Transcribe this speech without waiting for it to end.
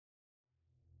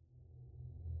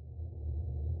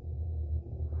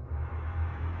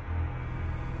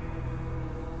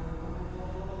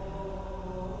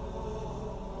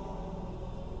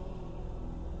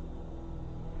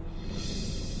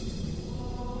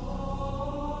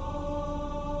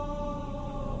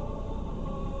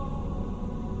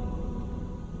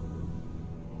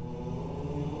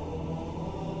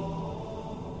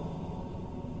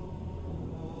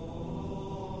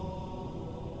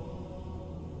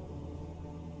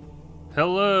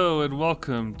Hello and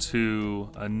welcome to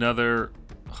another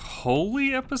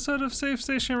holy episode of Safe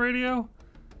Station Radio.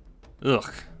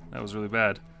 Ugh, that was really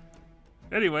bad.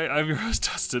 Anyway, I'm your host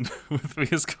Dustin. With me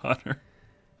is Connor.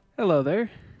 Hello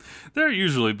there. They're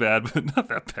usually bad, but not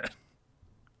that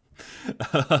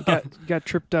bad. You got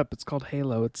tripped up. It's called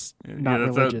Halo. It's not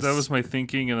religious. That was my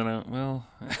thinking, and then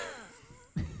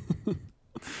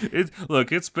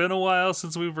it's been a while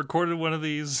since we've recorded one of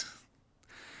these.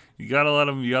 You gotta let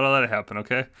it happen,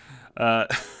 okay?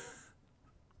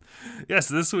 Yes,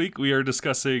 this week we are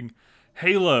discussing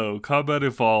Halo Combat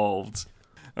Evolved.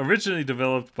 Originally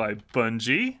developed by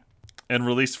Bungie and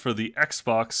released for the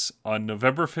Xbox on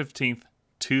November 15th,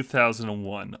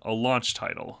 2001. A launch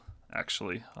title,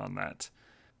 actually, on that.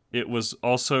 It was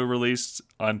also released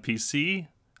on PC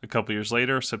a couple years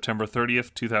later, September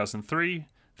 30th, 2003.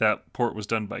 That port was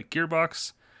done by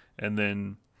Gearbox, and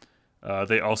then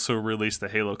they also released the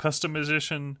Halo Custom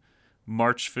Edition,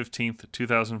 March 15th,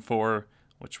 2004,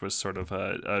 which was sort of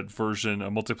a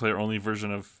multiplayer-only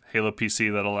version of Halo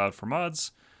PC that allowed for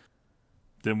mods.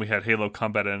 Then we had Halo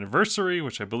Combat Anniversary,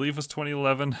 which I believe was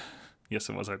 2011. Yes,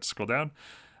 it was. I had to scroll down.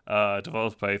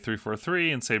 Developed by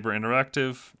 343 and Saber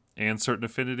Interactive and Certain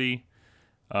Affinity.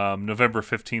 November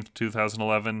 15th,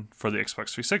 2011 for the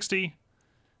Xbox 360.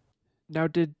 Now,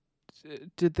 did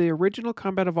the original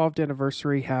Combat Evolved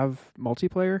Anniversary have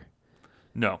multiplayer?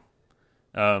 No.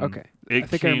 Okay. I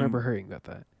think I remember hearing about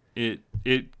that.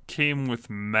 It came with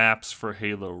maps for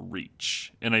Halo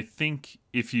Reach. And I think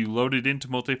if you loaded into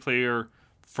multiplayer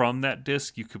from that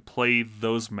disc, you could play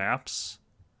those maps,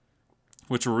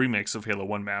 which were remakes of Halo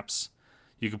 1 maps.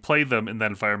 You could play them in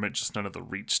that environment, just none of the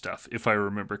Reach stuff, if I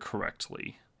remember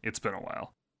correctly. It's been a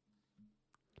while.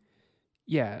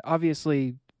 Yeah,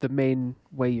 obviously the main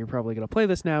way you're probably going to play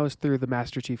this now is through the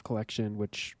Master Chief Collection,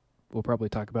 which we'll probably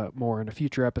talk about more in a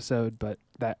future episode, but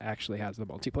that actually has the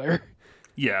multiplayer.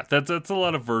 Yeah, that's a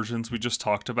lot of versions we just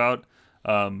talked about.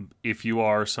 If you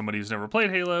are somebody who's never played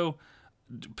Halo,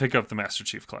 pick up the Master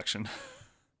Chief Collection.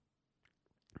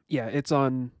 Yeah, it's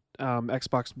on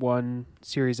Xbox One,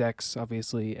 Series X,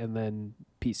 obviously, and then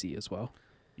PC as well.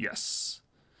 Yes.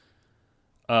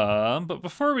 But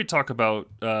before we talk about,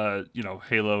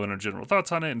 Halo and our general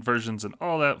thoughts on it and versions and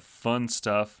all that fun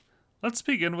stuff, let's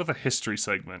begin with a history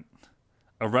segment.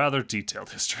 A rather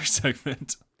detailed history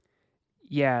segment.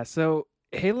 Yeah, so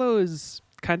Halo is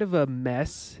kind of a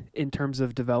mess in terms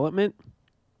of development,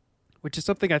 which is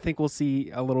something I think we'll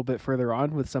see a little bit further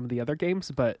on with some of the other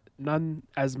games, but none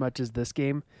as much as this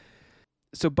game.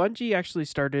 So Bungie actually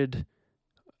started...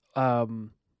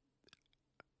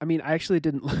 I actually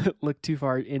didn't look too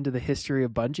far into the history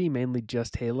of Bungie, mainly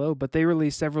just Halo, but they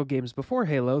released several games before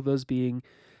Halo, those being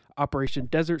Operation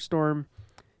Desert Storm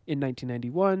in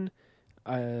 1991.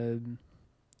 I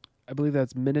believe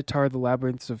that's Minotaur: The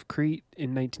Labyrinths of Crete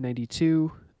in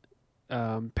 1992,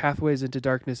 Pathways into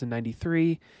Darkness in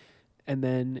 93, and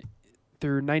then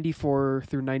through 94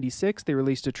 through 96, they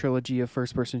released a trilogy of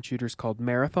first-person shooters called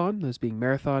Marathon, those being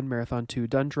Marathon, Marathon 2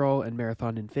 Dundral, and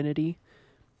Marathon Infinity.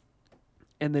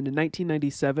 And then in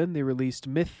 1997, they released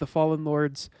Myth: The Fallen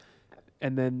Lords,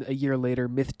 and then a year later,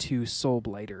 Myth 2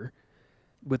 Soulblighter,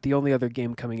 with the only other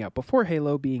game coming out before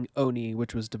Halo being Oni,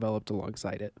 which was developed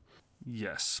alongside it.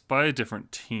 Yes, by a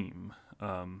different team,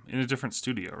 in a different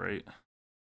studio, right?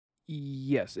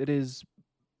 Yes, it is.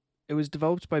 It was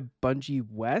developed by Bungie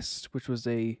West, which was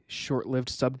a short-lived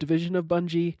subdivision of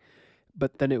Bungie,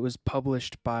 but then it was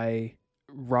published by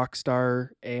Rockstar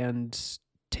and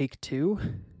Take-Two.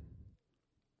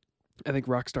 I think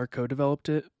Rockstar co-developed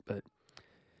it, but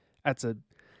that's a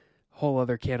whole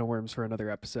other can of worms for another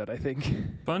episode, I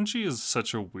think. Bungie is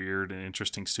such a weird and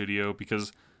interesting studio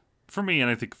because for me,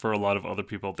 and I think for a lot of other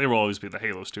people, they will always be the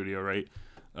Halo studio, right?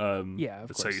 Yeah, of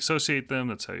that's course. How you associate them.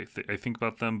 That's how I think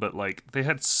about them. But like, they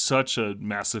had such a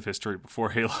massive history before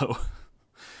Halo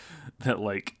that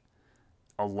like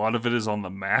a lot of it is on the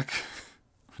Mac,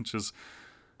 which is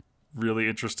really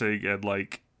interesting. And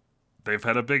like, they've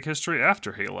had a big history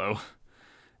after Halo,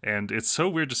 and it's so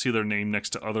weird to see their name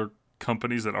next to other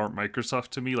companies that aren't Microsoft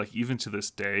to me. Like even to this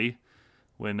day,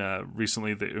 when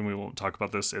recently, and we won't talk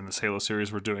about this in this Halo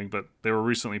series we're doing, but they were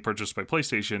recently purchased by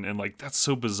PlayStation, and like that's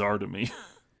so bizarre to me.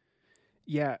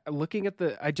 Yeah,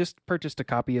 I just purchased a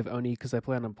copy of Oni because I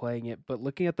plan on playing it, but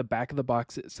looking at the back of the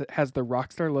box, it has the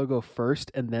Rockstar logo first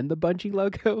and then the Bungie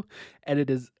logo, and it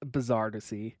is bizarre to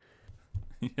see.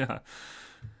 Yeah.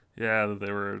 Yeah,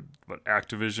 they were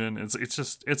Activision.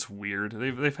 It's weird.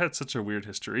 They've had such a weird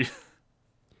history.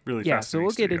 Really yeah. So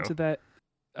we'll studio. get into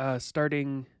that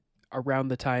starting around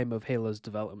the time of Halo's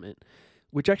development,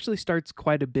 which actually starts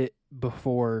quite a bit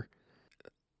before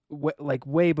like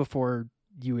way before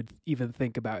you would even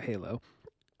think about Halo.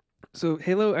 So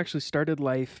Halo actually started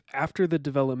life after the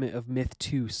development of Myth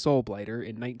 2 Soulblighter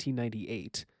in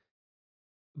 1998.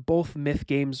 Both Myth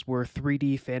games were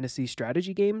 3D fantasy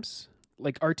strategy games,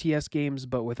 like RTS games,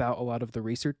 but without a lot of the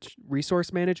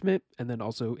resource management, and then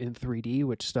also in 3D,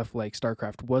 which stuff like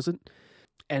StarCraft wasn't.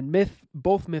 And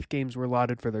both Myth games were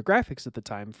lauded for their graphics at the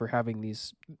time for having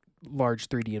these large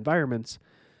 3D environments,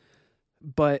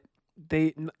 but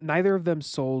neither of them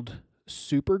sold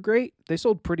super great. They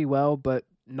sold pretty well, but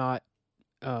not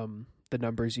the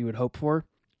numbers you would hope for.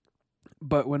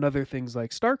 But when other things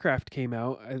like StarCraft came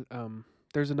out,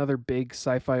 there's another big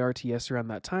sci-fi RTS around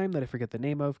that time that I forget the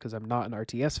name of because I'm not an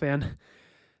RTS fan.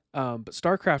 But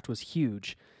StarCraft was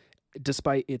huge,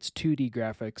 despite its 2D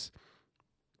graphics.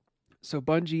 So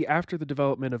Bungie, after the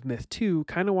development of Myth 2,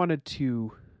 kind of wanted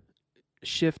to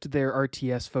shift their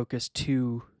RTS focus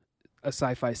to a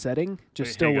sci-fi setting,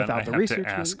 still without the research. I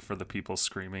have to ask for the people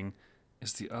screaming,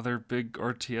 is the other big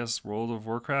RTS World of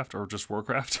Warcraft or just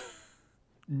Warcraft?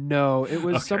 No, it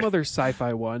was some other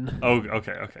sci-fi one. Oh,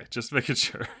 okay. Just making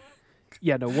sure.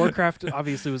 Yeah, no, Warcraft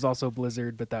obviously was also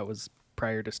Blizzard, but that was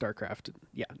prior to StarCraft.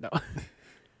 Yeah, no.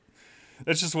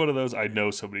 It's just one of those, I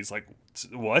know somebody's like,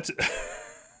 what?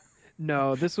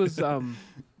 No, this was, and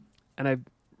I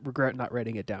regret not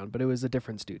writing it down, but it was a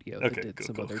different studio that did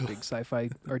some other big sci-fi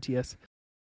RTS.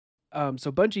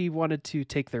 So Bungie wanted to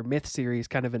take their Myth series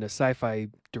kind of in a sci-fi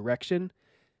direction,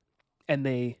 and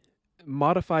they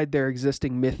modified their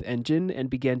existing Myth engine and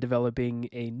began developing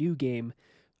a new game,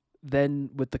 then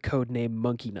with the code name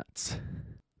Monkey Nuts,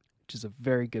 which is a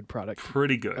very good product.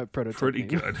 Pretty good. Pretty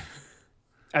good.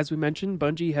 As we mentioned,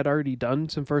 Bungie had already done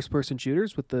some first-person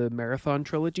shooters with the Marathon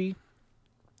trilogy,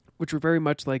 which were very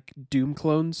much like Doom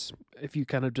clones, if you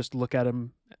kind of just look at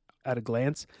them at a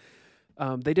glance.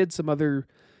 They did some other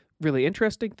really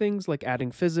interesting things, like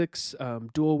adding physics,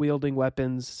 dual-wielding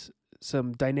weapons,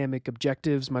 some dynamic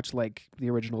objectives, much like the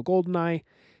original GoldenEye,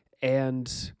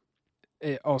 and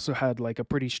it also had like a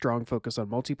pretty strong focus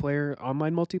on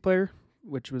online multiplayer,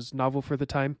 which was novel for the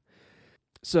time.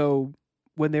 So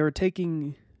when they were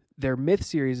taking their Myth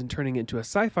series and turning it into a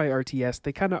sci-fi RTS,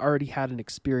 they kind of already had an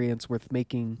experience with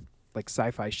making like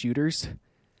sci-fi shooters.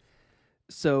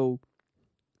 So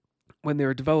when they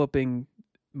were developing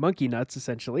Monkey Nuts,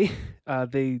 essentially,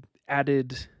 they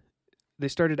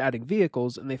started adding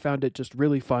vehicles, and they found it just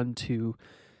really fun to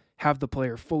have the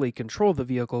player fully control the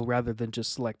vehicle rather than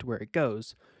just select where it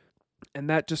goes. And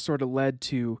that just sort of led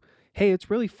to, hey, it's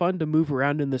really fun to move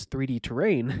around in this 3D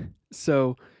terrain.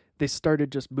 So they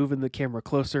started just moving the camera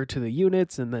closer to the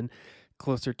units and then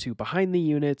closer to behind the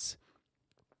units.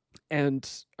 And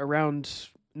around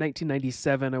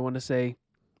 1997, I want to say,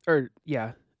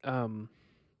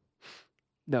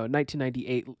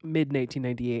 1998,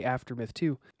 mid-1998, after Myth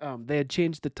 2, they had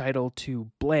changed the title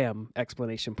to Blam!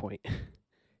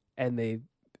 And they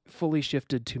fully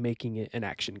shifted to making it an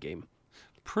action game.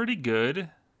 Pretty good.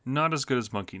 Not as good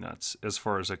as Monkey Nuts, as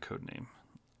far as a code name,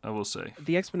 I will say.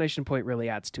 The exclamation point really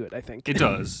adds to it, I think. It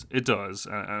does. It does.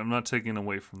 I'm not taking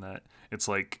away from that. It's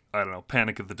like, I don't know,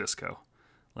 Panic at the Disco.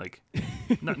 Like,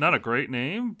 not a great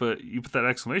name, but you put that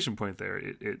exclamation point there,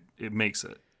 it makes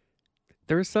it.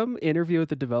 There was some interview with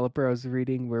the developer I was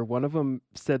reading where one of them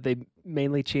said they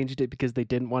mainly changed it because they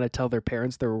didn't want to tell their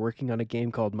parents they were working on a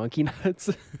game called Monkey Nuts.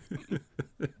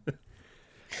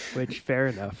 Which, fair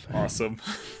enough. Awesome.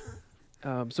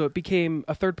 So it became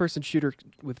a third-person shooter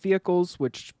with vehicles,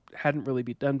 which hadn't really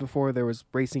been done before. There was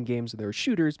racing games and there were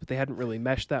shooters, but they hadn't really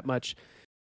meshed that much.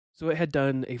 So it had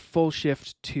done a full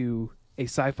shift to a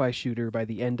sci-fi shooter by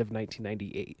the end of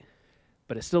 1998.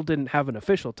 But it still didn't have an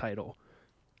official title.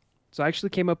 So I actually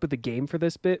came up with a game for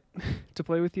this bit to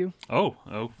play with you. I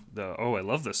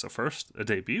love this. So first, a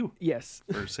debut. Yes.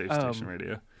 For Safe Station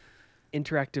Radio.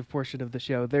 Interactive portion of the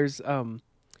show. There's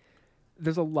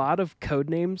a lot of code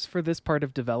names for this part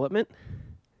of development.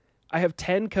 I have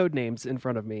 10 code names in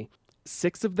front of me.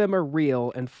 6 of them are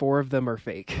real and 4 of them are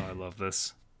fake. Oh, I love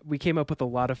this. We came up with a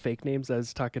lot of fake names. I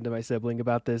was talking to my sibling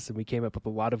about this, and we came up with a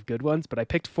lot of good ones, but I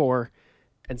picked 4,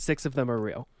 and 6 of them are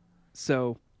real.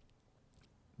 So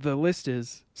the list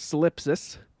is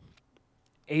Solipsis,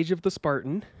 Age of the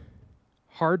Spartan,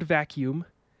 Hard Vacuum,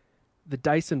 The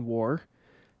Dyson War,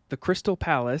 The Crystal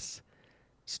Palace,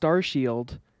 Star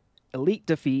Shield, Elite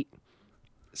Defeat,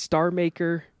 Star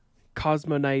Maker,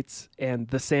 Cosmonites, and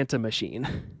The Santa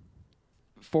Machine.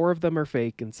 4 of them are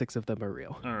fake and 6 of them are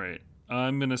real. All right.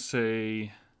 I'm going to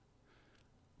say...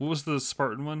 What was the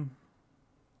Spartan one?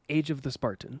 Age of the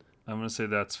Spartan. I'm going to say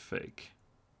that's fake.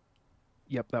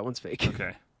 Yep, that one's fake.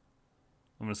 Okay.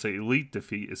 I'm going to say Elite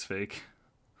Defeat is fake.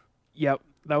 Yep,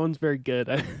 That one's very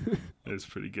good. It's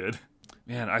pretty good.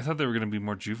 Man, I thought they were going to be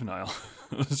more juvenile.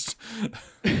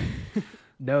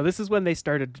 No, this is when they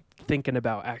started thinking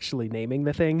about actually naming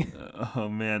the thing. Oh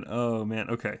man.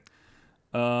 Okay.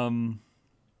 Oh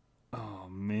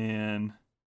man.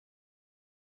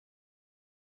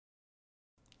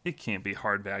 It can't be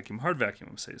Hard Vacuum. Hard Vacuum,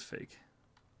 I'm say is fake.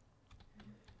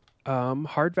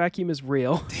 Hard Vacuum is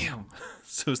real. Damn.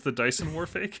 So is the Dyson War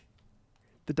fake?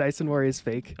 The Dyson War is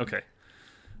fake. Okay.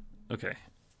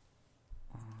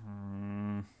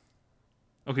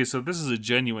 Okay, so this is a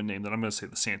genuine name that I'm going to say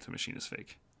the Santa Machine is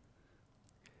fake.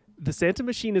 The Santa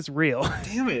Machine is real.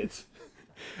 Damn it.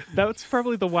 That's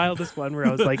probably the wildest one where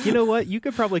I was like, you know what? You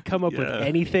could probably come up with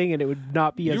anything and it would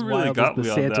not be as really wild as the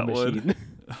Santa Machine.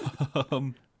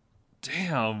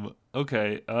 Damn.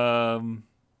 Okay.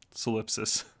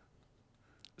 Solipsis.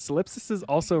 Solipsis is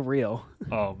also real.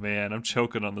 Oh man, I'm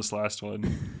choking on this last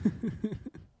one.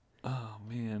 Oh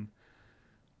man.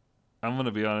 I'm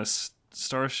gonna be honest.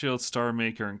 Star Shield, Star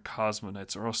Maker, and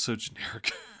Cosmonites are all so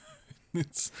generic.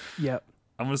 Yep.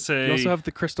 I'm gonna say. You also have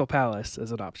the Crystal Palace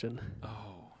as an option.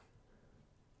 Oh.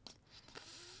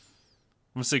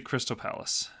 I'm gonna say Crystal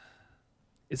Palace.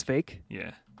 Is fake?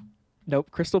 Yeah.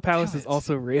 Nope. Crystal Palace is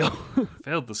also real.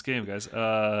 Failed this game, guys.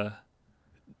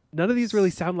 None of these really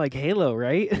sound like Halo,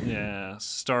 right? Yeah.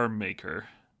 Star Maker.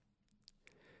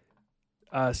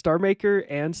 Star Maker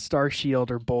and Star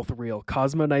Shield are both real.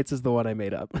 Cosmonites is the one I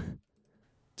made up.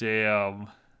 Damn.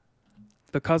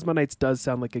 The Cosmonites does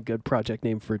sound like a good project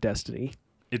name for Destiny.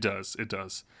 It does.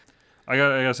 I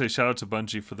gotta say, shout out to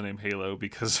Bungie for the name Halo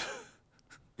because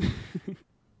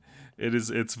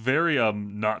it's very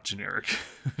not generic.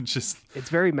 It's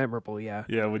very memorable, yeah.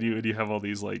 Yeah, when you have all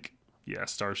these like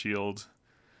Star Shield,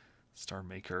 Star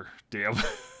Maker. Damn.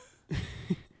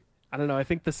 I don't know. I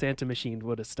think the Santa Machine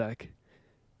would have stuck.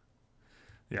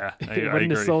 Yeah, it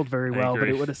wouldn't have sold very well, but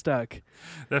it would have stuck.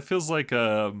 That feels like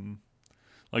one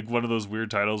of those weird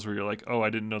titles where you're like, oh, I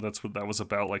didn't know that's what that was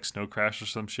about, like Snow Crash or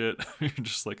some shit. You're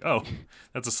just like, oh,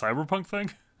 that's a cyberpunk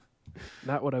thing?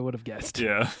 Not what I would have guessed.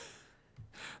 Yeah.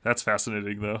 That's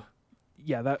fascinating, though.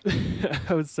 Yeah, that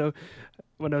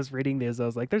when I was reading this, I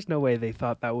was like, there's no way they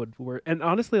thought that would work. And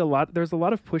honestly, there's a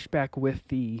lot of pushback with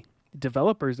the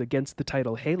developers against the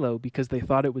title Halo because they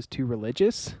thought it was too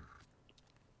religious.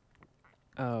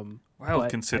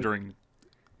 Considering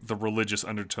the religious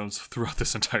undertones throughout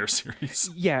this entire series.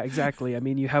 Yeah, exactly. I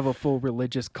mean, you have a full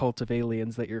religious cult of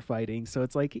aliens that you're fighting, so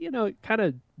it's like, it kind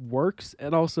of works,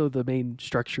 and also the main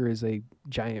structure is a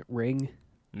giant ring.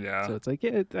 Yeah. So it's like,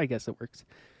 I guess it works.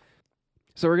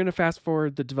 So we're going to fast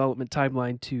forward the development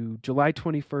timeline to July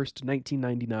 21st,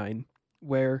 1999,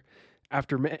 where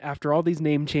after all these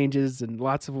name changes and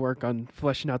lots of work on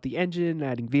fleshing out the engine,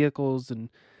 adding vehicles and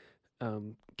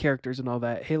characters and all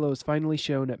that, Halo is finally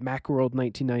shown at Macworld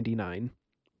 1999.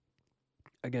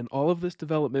 Again, all of this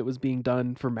development was being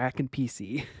done for Mac and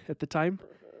PC at the time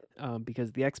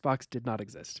because the Xbox did not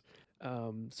exist.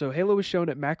 So Halo was shown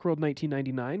at Macworld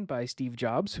 1999 by Steve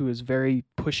Jobs, who was very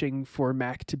pushing for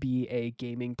Mac to be a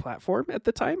gaming platform at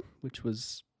the time, which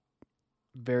was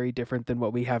very different than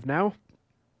what we have now.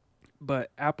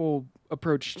 But Apple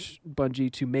approached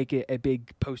Bungie to make it a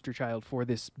big poster child for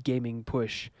this gaming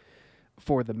push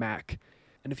for the Mac.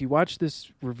 And if you watch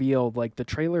this reveal, like, the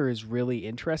trailer is really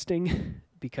interesting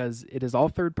because it is all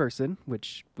third person,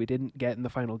 which we didn't get in the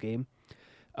final game.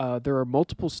 There are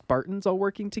multiple Spartans all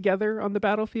working together on the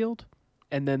battlefield.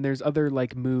 And then there's other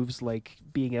like moves like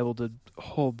being able to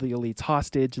hold the elites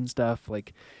hostage and stuff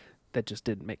like that just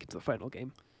didn't make it to the final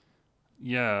game.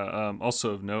 Yeah,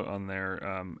 also of note on there,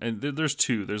 and there's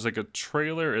two. There's like a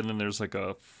trailer and then there's like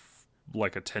a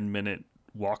 10-minute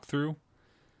walkthrough.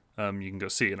 You can go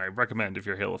see, and I recommend if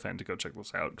you're a Halo fan to go check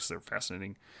those out because they're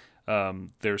fascinating.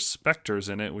 There's Spectres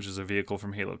in it, which is a vehicle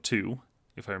from Halo 2,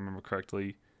 if I remember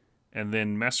correctly. And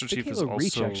then Master Chief is also...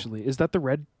 Reach, actually. Is that the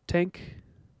red tank?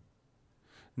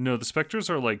 No, the Spectres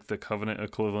are like the Covenant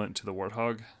equivalent to the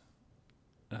Warthog.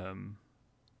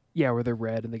 Yeah, where they're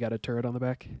red and they got a turret on the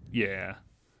back. Yeah.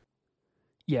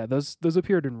 Yeah, those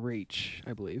appeared in Reach,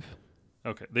 I believe.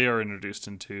 Okay, they are introduced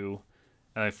in 2,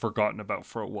 and I've forgotten about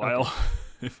for a while.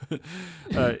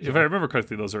 Okay. If I remember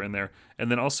correctly, those are in there. And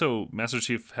then also, Master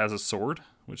Chief has a sword,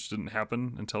 which didn't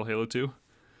happen until Halo 2.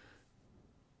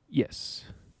 Yes,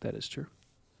 that is true.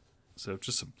 So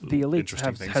just some the elites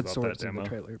interesting things had about swords that demo. in the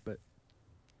trailer, but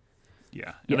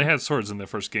yeah, and they had swords in the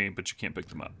first game, but you can't pick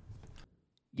them up.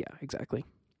 Yeah, exactly.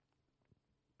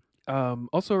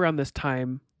 Also around this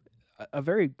time, a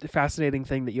very fascinating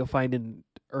thing that you'll find in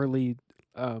early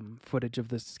footage of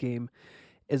this game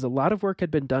is a lot of work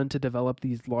had been done to develop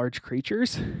these large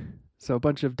creatures. So a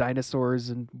bunch of dinosaurs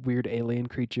and weird alien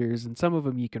creatures, and some of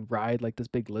them you can ride, like this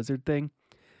big lizard thing.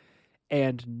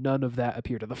 And none of that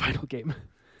appeared in the final game.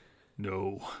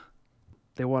 No.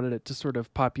 They wanted it to sort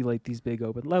of populate these big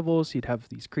open levels. You'd have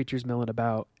these creatures milling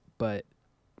about, but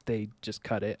they just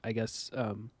cut it, I guess,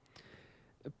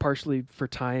 partially for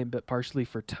time, but partially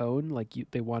for tone. Like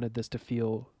they wanted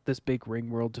this big ring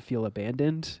world to feel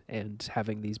abandoned, and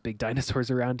having these big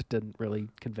dinosaurs around didn't really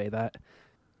convey that.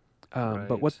 Right.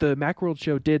 But what the Macworld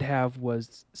show did have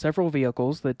was several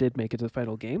vehicles that did make it to the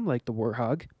final game, like the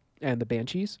Warthog and the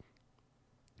Banshees,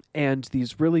 and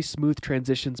these really smooth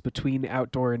transitions between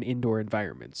outdoor and indoor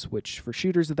environments, which for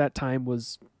shooters at that time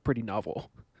was pretty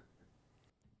novel.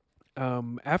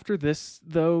 After this,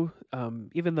 though,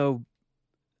 even though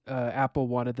Apple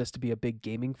wanted this to be a big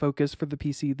gaming focus for the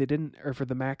PC, for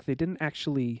the Mac, they didn't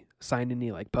actually sign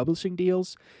any like publishing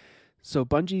deals. So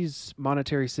Bungie's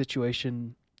monetary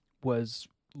situation was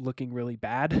looking really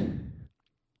bad.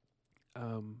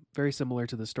 Very similar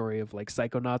to the story of like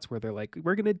Psychonauts, where they're like,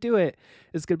 we're going to do it.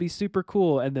 It's going to be super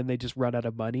cool. And then they just run out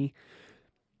of money.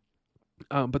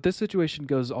 But this situation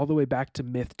goes all the way back to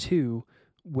Myth 2,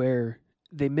 where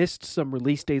they missed some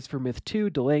release dates for Myth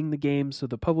 2, delaying the game. So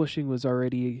the publishing was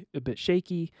already a bit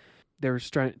shaky. They were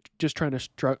trying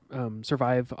to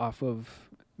survive off of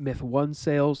Myth 1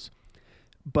 sales.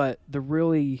 But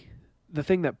the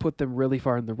thing that put them really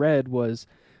far in the red was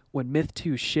when Myth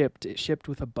 2 shipped, it shipped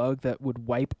with a bug that would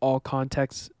wipe all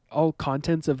contents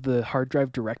of the hard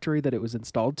drive directory that it was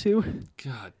installed to.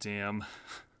 God damn.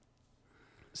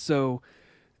 So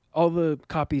all the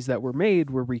copies that were made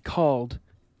were recalled,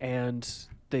 and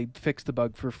they fixed the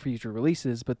bug for future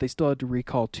releases, but they still had to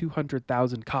recall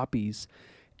 200,000 copies,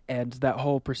 and that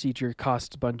whole procedure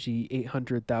cost Bungie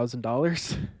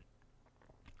 $800,000.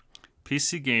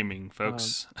 PC gaming,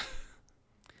 folks.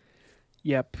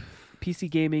 Yep.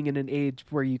 PC gaming in an age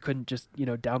where you couldn't just,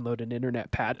 download an internet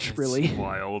patch, It's really.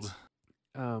 wild.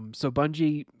 So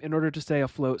Bungie, in order to stay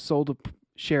afloat, sold a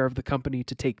share of the company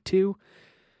to Take-Two,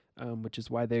 which is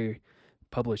why they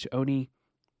publish Oni.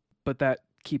 But that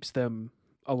keeps them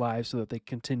alive so that they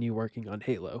continue working on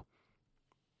Halo.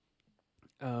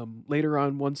 Later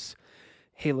on, once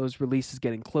Halo's release is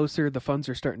getting closer, the funds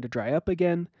are starting to dry up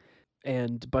again.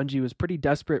 And Bungie was pretty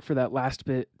desperate for that last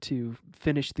bit to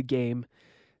finish the game.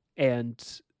 And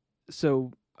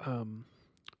so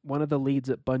one of the leads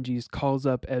at Bungie's calls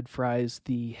up Ed Fries,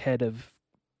 the head of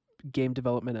game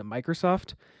development at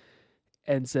Microsoft,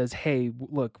 and says, hey,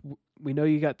 look, we know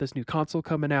you got this new console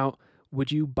coming out.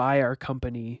 Would you buy our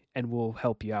company and we'll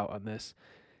help you out on this?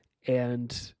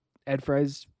 And Ed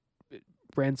Fries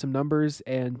ran some numbers,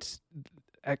 and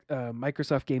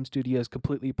Microsoft Game Studios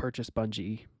completely purchased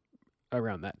Bungie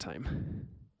around that time.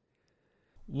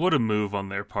 What a move on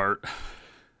their part.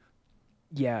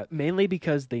 Yeah, mainly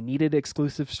because they needed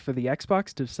exclusives for the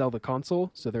Xbox to sell the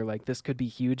console. So they're like, this could be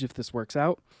huge if this works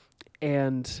out.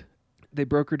 And they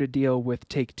brokered a deal with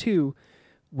Take-Two,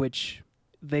 which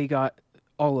they got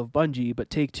all of Bungie, but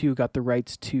Take-Two got the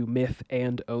rights to Myth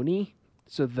and Oni.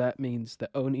 So that means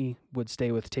that Oni would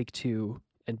stay with Take-Two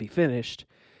and be finished.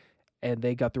 And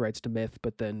they got the rights to Myth,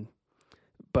 but then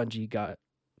Bungie got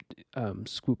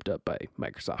swooped up by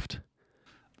Microsoft.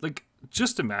 Like,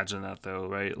 just imagine that, though,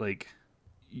 right? Like,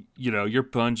 you're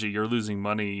Bungie, you're losing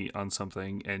money on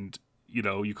something, and,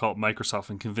 you call it Microsoft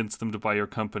and convince them to buy your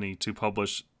company to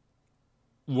publish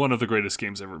one of the greatest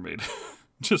games ever made.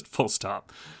 Just full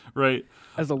stop, right?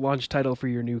 As a launch title for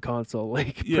your new console,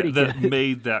 like, yeah, pretty that good.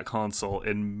 made that console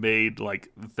and made, like,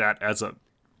 that as a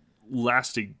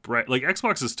lasting brand. Like,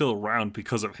 Xbox is still around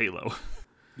because of Halo.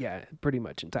 Yeah, pretty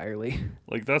much entirely.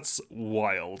 Like, that's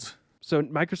wild. So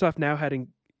Microsoft now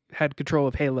had control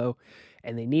of Halo,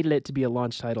 and they needed it to be a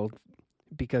launch title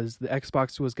because the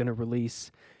Xbox was going to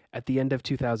release at the end of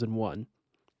 2001.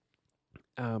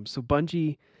 So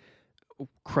Bungie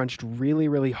crunched really,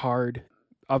 really hard.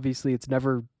 Obviously, it's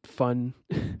never fun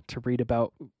to read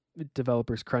about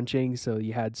developers crunching. So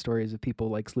you had stories of people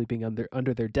like sleeping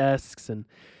under their desks and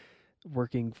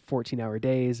working 14-hour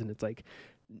days, and it's like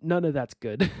none of that's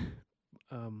good.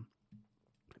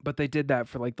 But they did that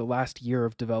for like the last year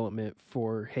of development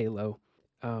for Halo,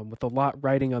 with a lot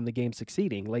riding on the game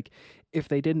succeeding. Like, if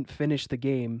they didn't finish the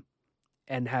game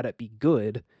and had it be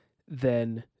good,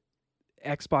 then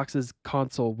Xbox's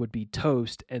console would be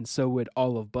toast, and so would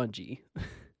all of Bungie.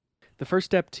 The first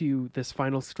step to this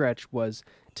final stretch was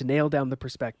to nail down the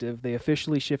perspective. They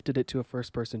officially shifted it to a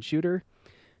first-person shooter,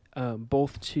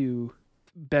 both to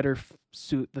better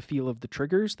suit the feel of the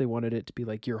triggers. They wanted it to be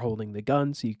like you're holding the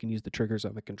gun, so you can use the triggers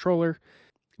on the controller.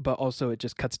 but also it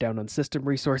just cuts down on system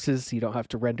resources, so you don't have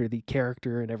to render the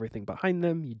character and everything behind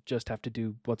them. You just have to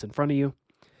do what's in front of you.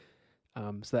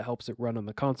 So that helps it run on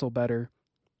the console better.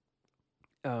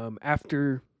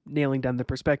 After nailing down the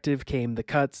perspective came the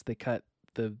cuts. They cut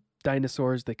the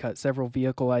dinosaurs. They cut several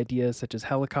vehicle ideas such as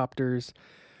helicopters.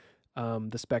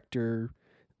 The Spectre,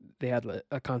 they had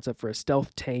a concept for a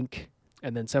stealth tank,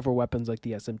 and then several weapons like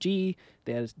the SMG.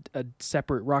 They had a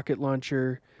separate rocket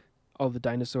launcher. All the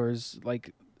dinosaurs,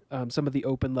 like some of the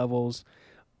open levels,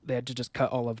 they had to just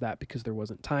cut all of that because there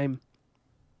wasn't time.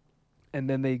 And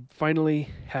then they finally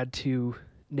had to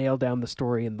nail down the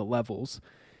story and the levels.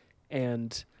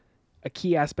 And a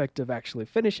key aspect of actually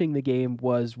finishing the game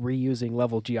was reusing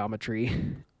level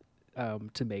geometry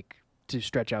to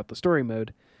stretch out the story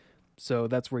mode. So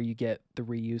that's where you get the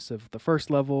reuse of the first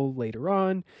level later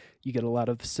on. You get a lot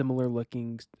of similar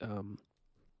looking, oh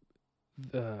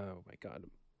my god,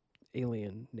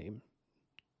 alien name,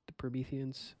 the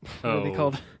Prometheans. What are they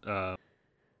called?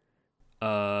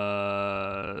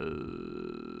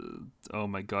 Oh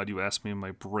my god, you asked me and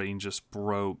my brain just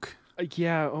broke.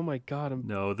 Yeah, oh my god.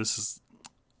 No, this is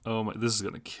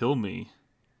gonna kill me.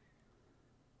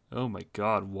 Oh my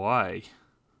god, why?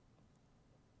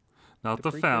 Not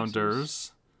the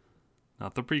founders.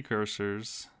 Not the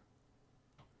precursors.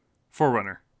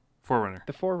 Forerunner.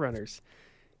 The Forerunners.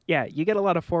 Yeah, you get a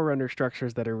lot of Forerunner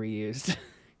structures that are reused.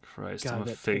 Christ, God, I'm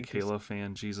a fake Halo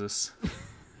fan, Jesus.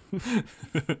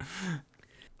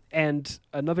 And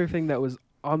another thing that was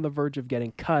on the verge of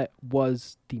getting cut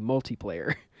was the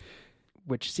multiplayer,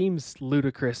 which seems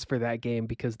ludicrous for that game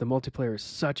because the multiplayer is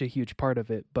such a huge part of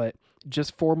it. But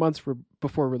just 4 months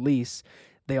before release,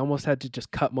 they almost had to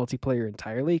just cut multiplayer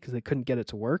entirely because they couldn't get it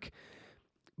to work.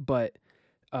 But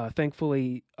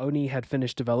thankfully, Oni had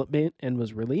finished development and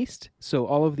was released. So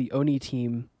all of the Oni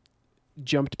team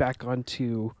jumped back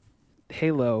onto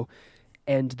Halo,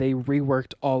 and they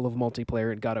reworked all of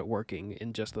multiplayer and got it working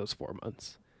in just those 4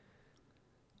 months.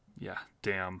 Yeah,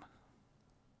 damn.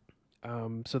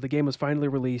 So the game was finally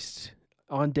released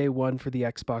on day one for the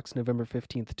Xbox, November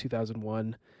 15th,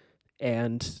 2001,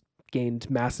 and gained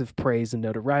massive praise and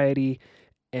notoriety,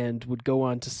 and would go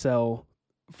on to sell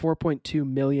 4.2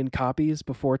 million copies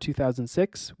before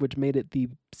 2006, which made it the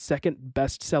second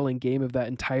best-selling game of that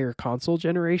entire console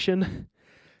generation,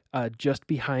 just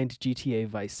behind GTA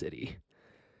Vice City.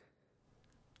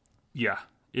 Yeah,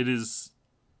 it is.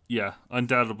 Yeah,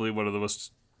 undoubtedly one of the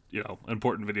most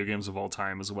important video games of all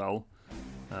time as well.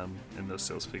 And those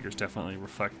sales figures definitely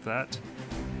reflect that.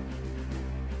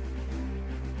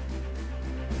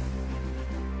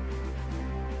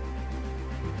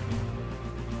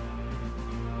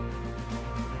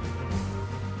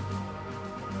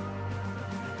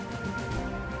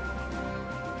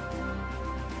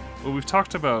 Well, we've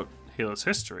talked about Halo's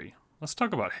history. Let's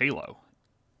talk about Halo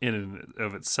in and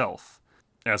of itself.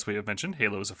 As we have mentioned,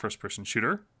 Halo is a first-person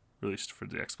shooter released for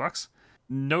the Xbox.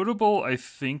 Notable, I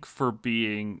think, for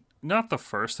being not the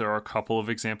first. There are a couple of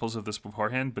examples of this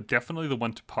beforehand, but definitely the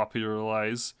one to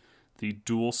popularize the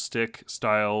dual stick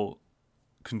style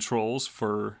controls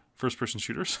for first-person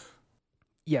shooters.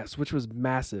 Yes, which was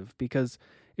massive because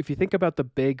if you think about the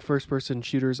big first-person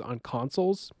shooters on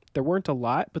consoles, there weren't a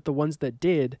lot, but the ones that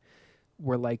did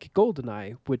were like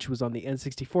GoldenEye, which was on the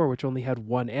N64, which only had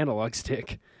one analog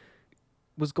stick.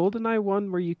 Was GoldenEye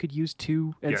one where you could use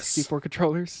two N64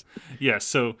 controllers? Yes,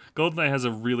 so GoldenEye has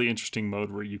a really interesting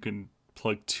mode where you can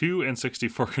plug two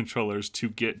N64 controllers to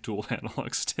get dual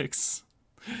analog sticks,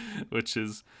 which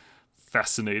is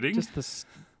fascinating. Just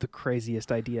the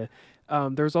craziest idea.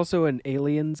 There was also an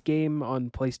Aliens game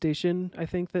on PlayStation, I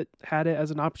think, that had it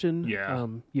as an option. Yeah.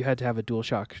 You had to have a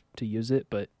DualShock to use it,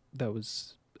 but that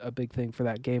was a big thing for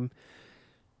that game.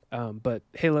 But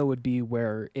Halo would be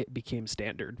where it became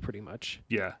standard, pretty much.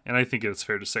 Yeah, and I think it's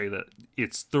fair to say that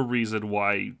it's the reason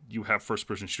why you have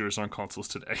first-person shooters on consoles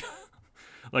today.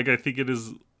 Like, I think it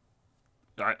is...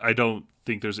 I don't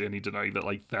think there's any denying that,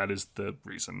 like, that is the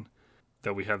reason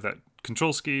that we have that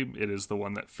control scheme. It is the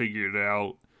one that figured it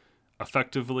out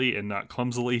effectively and not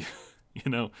clumsily.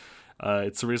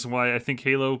 It's the reason why I think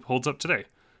Halo holds up today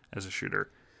as a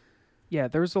shooter. Yeah,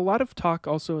 there was a lot of talk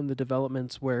also in the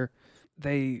developments where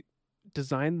they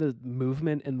designed the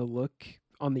movement and the look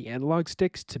on the analog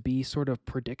sticks to be sort of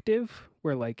predictive,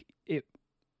 where like it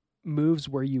moves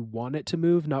where you want it to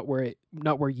move, not where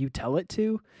you tell it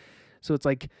to. So it's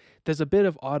like there's a bit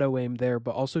of auto aim there,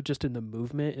 but also just in the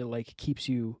movement, it like keeps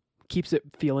it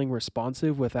feeling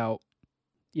responsive without,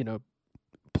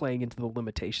 playing into the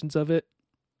limitations of it.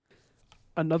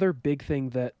 Another big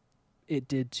thing that it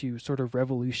did to sort of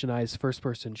revolutionize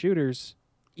first-person shooters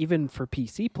even for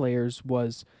PC players,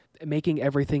 was making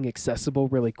everything accessible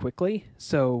really quickly.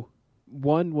 So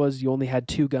one was you only had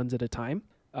two guns at a time,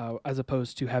 as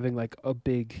opposed to having like a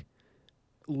big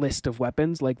list of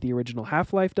weapons like the original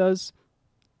Half-Life does,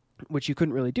 which you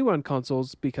couldn't really do on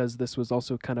consoles because this was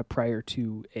also kind of prior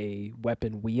to a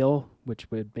weapon wheel, which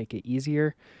would make it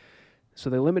easier. So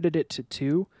they limited it to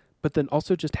two, but then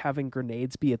also just having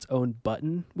grenades be its own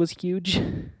button was huge.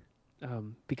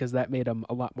 Because that made them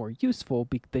a lot more useful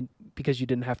because you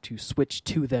didn't have to switch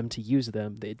to them to use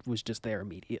them. It was just there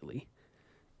immediately.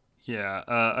 Yeah,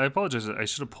 I apologize. I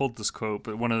should have pulled this quote,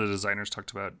 but one of the designers talked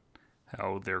about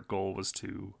how their goal was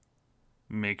to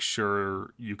make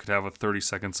sure you could have a 30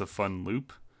 seconds of fun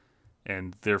loop.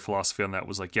 And their philosophy on that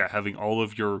was like, yeah, having all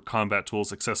of your combat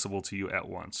tools accessible to you at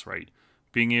once, right?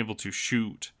 Being able to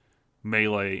shoot,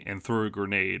 melee, and throw a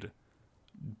grenade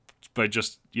by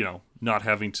just, not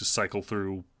having to cycle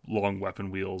through long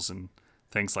weapon wheels and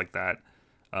things like that.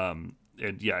 And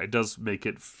yeah, it does make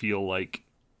it feel like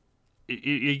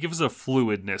it gives a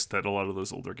fluidness that a lot of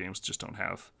those older games just don't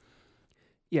have.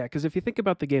 Yeah, because if you think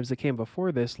about the games that came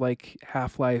before this, like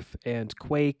Half-Life and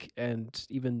Quake and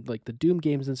even like the Doom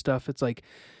games and stuff, it's like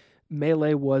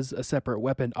melee was a separate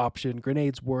weapon option,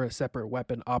 grenades were a separate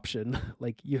weapon option.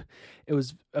 It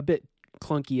was a bit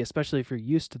clunky, especially if you're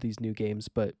used to these new games,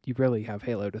 but you really have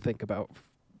Halo to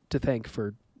thank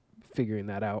for figuring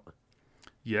that out.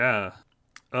 Yeah.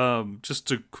 Just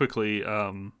to quickly,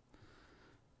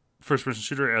 first-person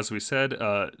shooter, as we said,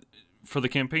 for the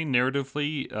campaign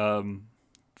narratively,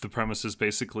 the premise is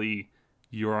basically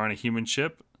you're on a human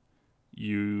ship,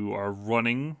 you are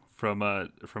running from an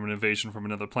invasion from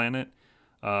another planet.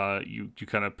 You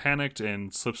kind of panicked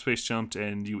and slip space jumped,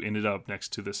 and you ended up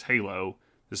next to this halo,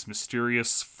 this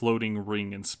mysterious floating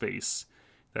ring in space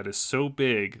that is so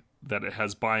big that it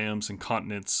has biomes and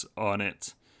continents on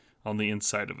the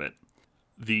inside of it.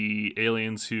 The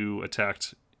aliens who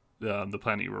attacked the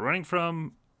planet you were running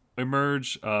from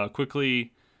emerge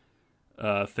quickly.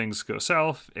 Things go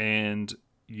south, and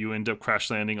you end up crash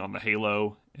landing on the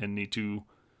halo and need to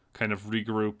kind of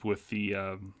regroup with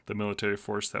the military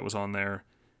force that was on there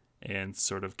and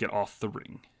sort of get off the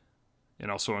ring, and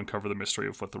also uncover the mystery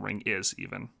of what the ring is.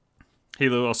 Even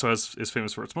Halo also is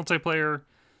famous for its multiplayer,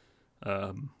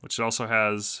 which it also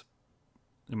has.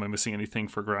 Am I missing anything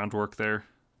for groundwork there?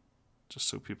 Just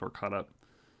so people are caught up.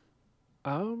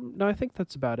 No, I think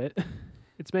that's about it.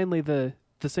 It's mainly the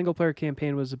single player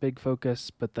campaign was a big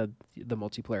focus, but the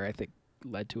multiplayer I think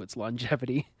led to its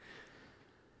longevity.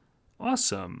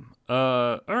 Awesome.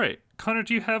 All right, Connor,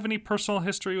 do you have any personal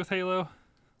history with Halo?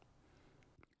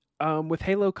 With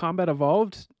Halo Combat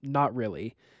Evolved, not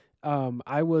really.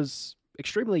 I was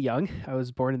extremely young. I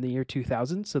was born in the year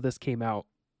 2000, so this came out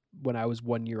when I was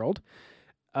 1 year old.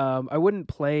 I wouldn't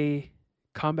play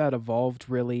Combat Evolved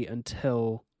really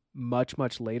until much,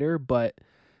 much later, but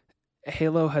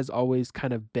Halo has always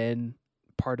kind of been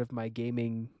part of my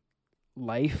gaming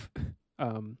life.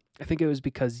 I think it was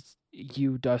because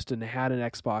you, Dustin, had an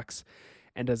Xbox,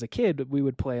 and as a kid, we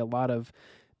would play a lot of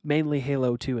mainly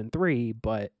Halo 2 and 3,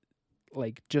 but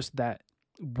like just that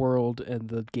world and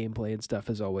the gameplay and stuff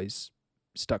has always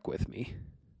stuck with me.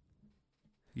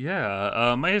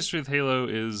 Yeah, my history with Halo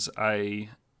is I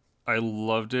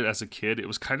loved it as a kid. It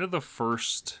was kind of the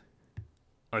first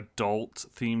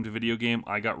adult-themed video game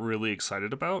I got really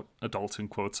excited about. Adult in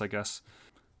quotes, I guess.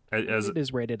 It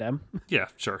is rated M. Yeah,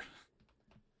 sure.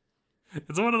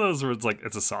 It's one of those where it's like,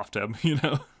 it's a soft M,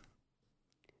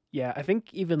 Yeah, I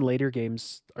think even later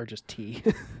games are just T.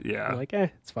 Yeah. You're like,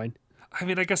 it's fine. I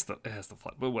mean, I guess it has the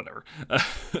fun, but whatever.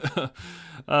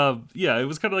 Yeah, it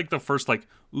was kind of like the first, like,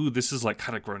 ooh, this is like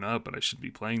kind of grown up, and I should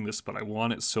be playing this, but I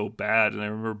want it so bad. And I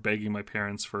remember begging my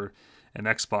parents for an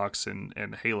Xbox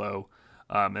and Halo,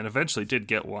 and eventually did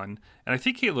get one. And I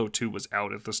think Halo 2 was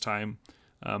out at this time.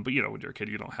 But, when you're a kid,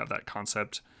 you don't have that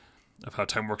concept of how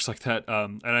time works like that.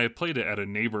 And I played it at a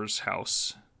neighbor's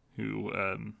house who,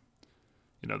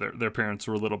 their parents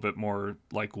were a little bit more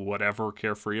like whatever,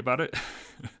 carefree about it.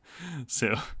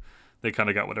 So they kind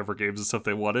of got whatever games and stuff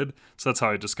they wanted. So that's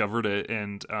how I discovered it.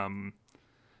 And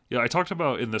I talked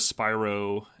about in the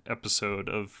Spyro episode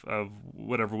of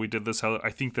whatever we did this, how I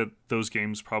think that those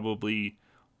games probably,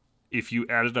 if you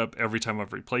added up every time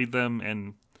I've replayed them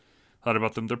and thought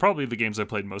about them, they're probably the games I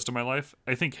played most of my life.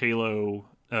 I think the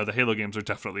Halo games are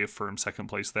definitely a firm second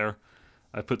place there.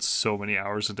 I put so many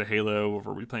hours into Halo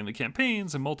over replaying the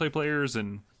campaigns and multiplayers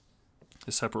and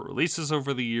the separate releases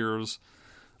over the years.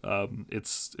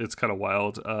 It's kind of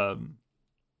wild.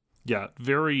 Yeah,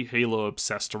 very Halo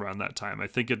obsessed around that time. I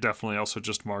think it definitely also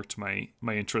just marked my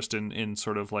interest in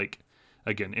sort of like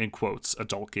again, in quotes,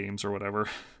 adult games or whatever.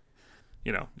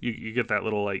 You get that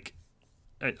little like,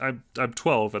 I'm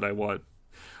 12 and I want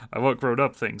grown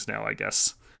up things now, I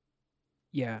guess.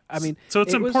 Yeah, I mean, so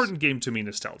it's it an was, important game to me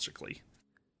nostalgically.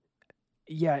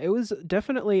 yeah, it was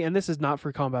definitely, and this is not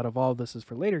for Combat Evolved, this is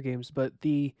for later games, but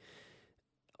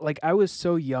I was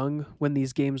so young when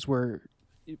these games were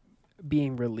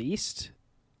being released,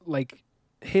 like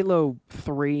Halo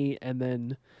 3 and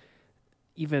then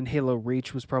even Halo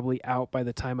Reach was probably out by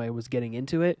the time I was getting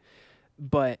into it,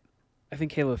 but I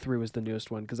think Halo 3 was the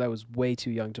newest one because I was way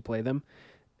too young to play them.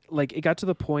 Like, it got to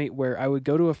the point where I would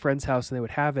go to a friend's house and they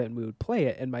would have it and we would play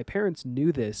it, and my parents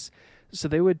knew this, so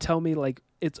they would tell me, like,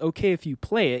 it's okay if you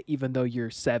play it even though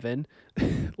you're 7.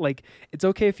 Like, it's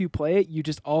okay if you play it, you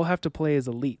just all have to play as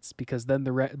elites because then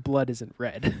the blood isn't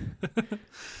red.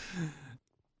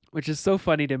 Which is so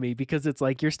funny to me because it's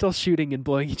like you're still shooting and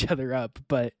blowing each other up,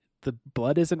 but the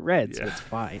blood isn't red, so it's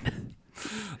fine.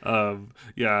 I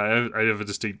have a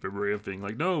distinct memory of being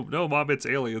like, no, Mom, it's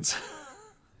aliens.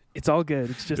 It's all good.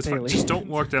 It's just aliens. Just don't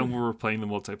walk down where we're playing the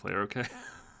multiplayer, okay?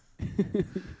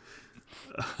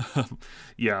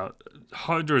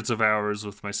 Hundreds of hours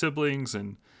with my siblings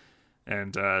and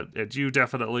you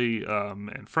definitely,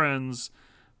 and friends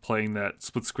playing that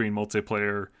split screen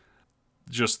multiplayer.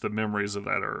 Just the memories of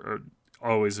that are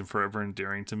always and forever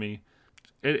endearing to me.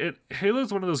 Halo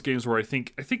is one of those games where I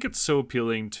think it's so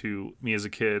appealing to me as a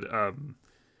kid,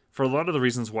 for a lot of the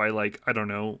reasons why, like, I don't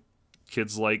know,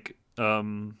 kids like a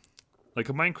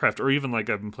Minecraft, or even like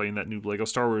I've been playing that new Lego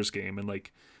Star Wars game, and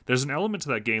like there's an element to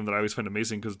that game that I always find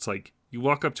amazing because it's like you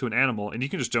walk up to an animal and you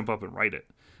can just jump up and ride it.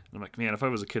 And I'm like, man, if I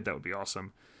was a kid, that would be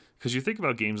awesome. Because you think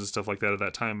about games and stuff like that at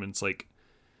that time, and it's like,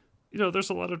 there's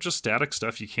a lot of just static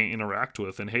stuff you can't interact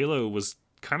with. And Halo was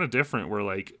kind of different, where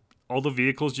like all the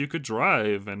vehicles you could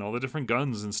drive and all the different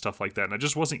guns and stuff like that. And I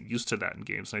just wasn't used to that in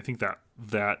games. And I think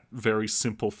that very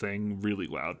simple thing really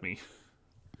wowed me.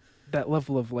 That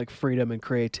level of like freedom and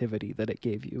creativity that it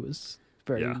gave you was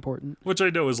very important. Which I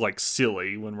know is like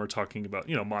silly when we're talking about,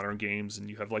 modern games, and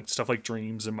you have like stuff like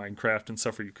Dreams and Minecraft and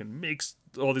stuff where you can make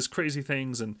all these crazy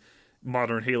things, and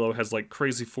modern Halo has like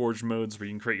crazy forge modes where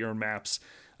you can create your own maps.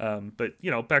 But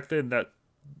back then that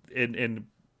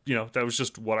that was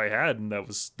just what I had, and that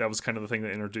was kind of the thing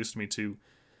that introduced me to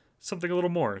something a little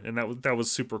more, and that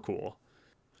was super cool.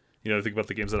 Think about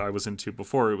the games that I was into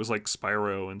before. It was like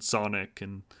Spyro and Sonic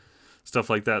and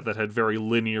stuff like that had very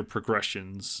linear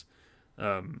progressions,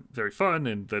 very fun,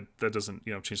 and that doesn't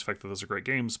change the fact that those are great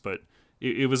games, but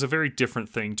it was a very different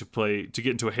thing to get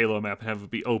into a Halo map and have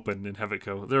it be open and have it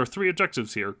go, there are 3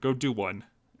 objectives here, go do one,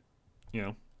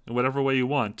 in whatever way you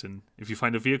want, and if you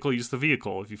find a vehicle, use the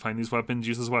vehicle, if you find these weapons,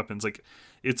 use those weapons. Like,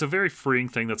 it's a very freeing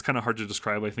thing that's kind of hard to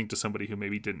describe, I think, to somebody who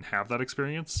maybe didn't have that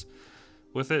experience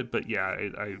with it, but yeah,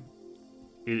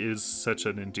 it is such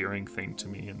an endearing thing to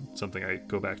me, and something I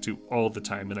go back to all the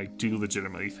time, and I do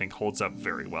legitimately think holds up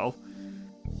very well.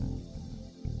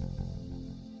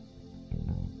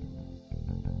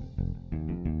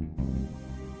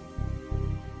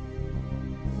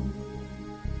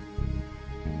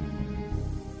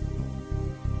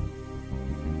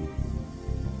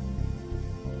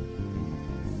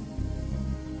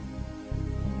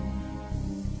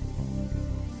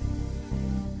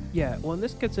 Yeah, well, and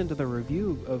this gets into the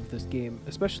review of this game,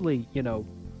 especially,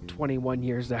 21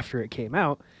 years after it came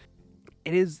out.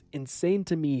 It is insane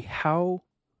to me how,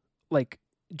 like,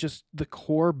 just the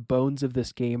core bones of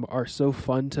this game are so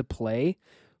fun to play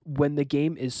when the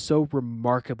game is so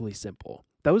remarkably simple.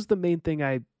 That was the main thing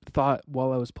I thought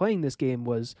while I was playing this game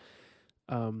was,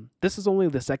 this is only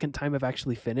the second time I've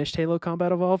actually finished Halo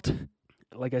Combat Evolved.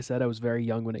 Like I said, I was very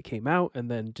young when it came out and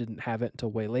then didn't have it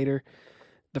until way later.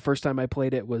 The first time I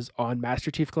played it was on Master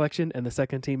Chief Collection, and the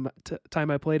second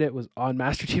time I played it was on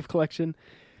Master Chief Collection.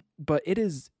 But it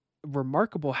is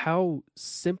remarkable how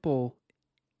simple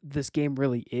this game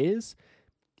really is,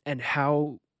 and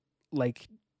how, like,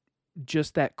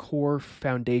 just that core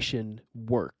foundation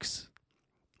works.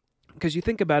 Because you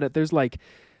think about it, there's like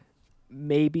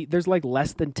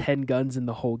less than 10 guns in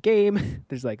the whole game.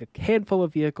 There's like a handful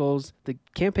of vehicles. The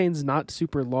campaign's not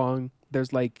super long.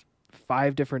 There's like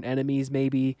 5 different enemies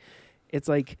maybe. It's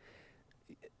like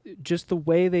just the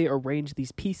way they arrange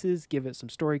these pieces, give it some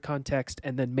story context,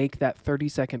 and then make that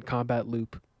 30-second combat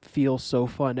loop feel so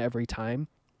fun every time.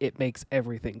 It makes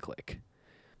everything click.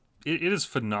 It is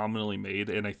phenomenally made,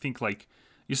 and I think, like,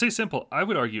 you say simple, I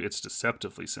would argue it's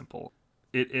deceptively simple.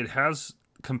 It has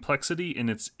complexity in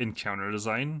its encounter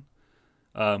design,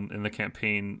 in the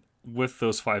campaign with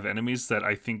those 5 enemies that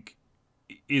I think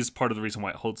is part of the reason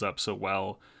why it holds up so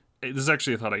well. this is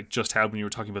actually a thought I just had when you were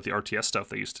talking about the RTS stuff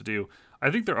they used to do.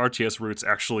 I think their RTS roots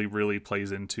actually really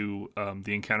plays into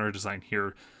the encounter design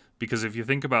here, because if you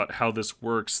think about how this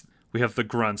works, we have the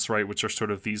grunts, right, which are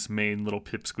sort of these main little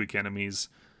pipsqueak enemies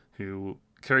who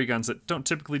carry guns that don't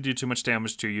typically do too much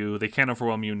damage to you. They can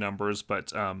overwhelm you in numbers,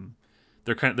 but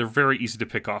they're very easy to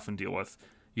pick off and deal with.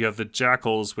 You have the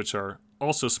jackals, which are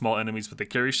also small enemies, but they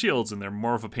carry shields, and they're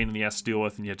more of a pain in the ass to deal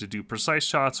with, and you have to do precise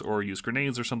shots or use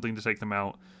grenades or something to take them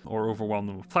out, or overwhelm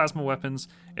them with plasma weapons.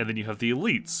 And then you have the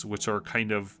elites, which are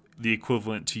kind of the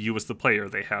equivalent to you as the player.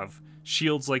 They have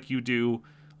shields like you do,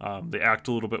 they act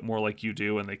a little bit more like you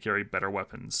do, and they carry better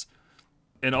weapons.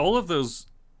 And all of those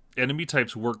enemy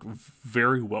types work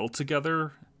very well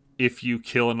together. If you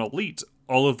kill an elite,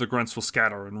 all of the grunts will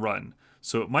scatter and run.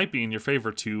 So it might be in your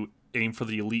favor to aim for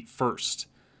the elite first.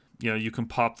 You can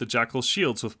pop the jackal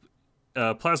shields with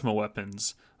plasma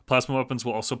weapons. Plasma weapons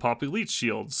will also pop elite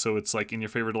shields, so it's like in your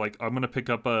favor to I'm going to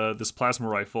pick up this plasma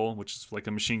rifle, which is like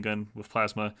a machine gun with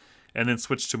plasma, and then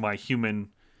switch to my human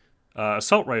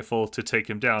assault rifle to take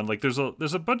him down. Like there's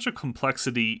a bunch of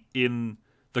complexity in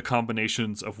the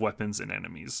combinations of weapons and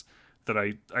enemies that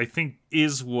I think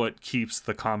is what keeps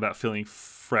the combat feeling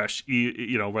fresh,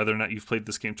 whether or not you've played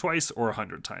this game twice or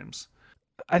 100 times.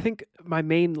 I think my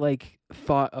main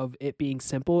thought of it being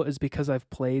simple is because I've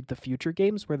played the future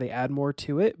games where they add more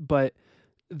to it, but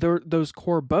those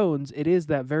core bones, it is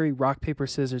that very rock, paper,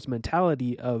 scissors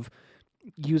mentality of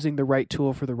using the right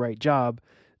tool for the right job.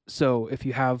 So if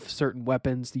you have certain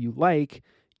weapons that you like,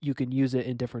 you can use it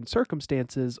in different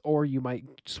circumstances, or you might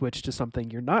switch to something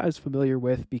you're not as familiar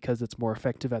with because it's more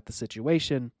effective at the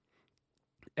situation.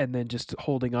 And then just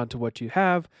holding on to what you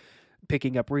have,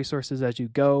 picking up resources as you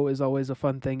go is always a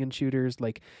fun thing in shooters.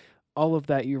 All of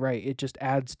that, you're right, it just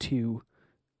adds to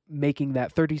making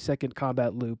that 30-second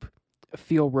combat loop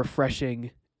feel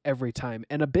refreshing every time.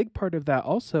 And a big part of that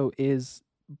also is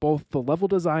both the level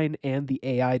design and the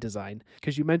AI design.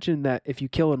 Because you mentioned that if you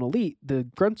kill an elite, the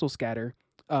grunts will scatter.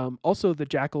 Also, the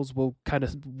jackals will kind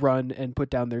of run and put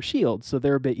down their shields, so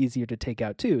they're a bit easier to take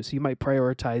out too. So you might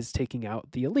prioritize taking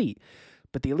out the elite.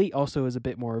 But the elite also is a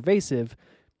bit more evasive,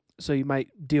 so you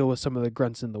might deal with some of the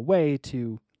grunts in the way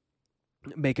to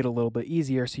make it a little bit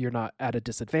easier so you're not at a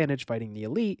disadvantage fighting the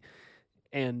elite.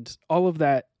 And all of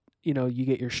that, you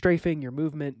get your strafing, your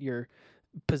movement, your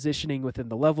positioning within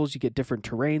the levels, you get different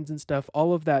terrains and stuff.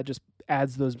 All of that just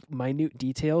adds those minute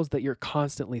details that you're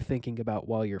constantly thinking about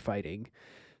while you're fighting,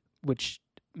 which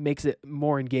makes it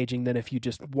more engaging than if you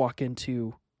just walk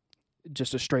into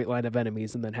just a straight line of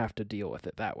enemies and then have to deal with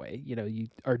it that way. You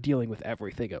are dealing with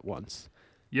everything at once.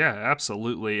 Yeah,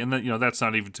 absolutely. And then, that's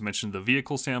not even to mention the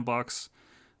vehicle sandbox,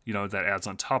 that adds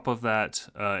on top of that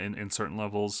in certain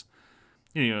levels.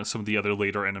 Some of the other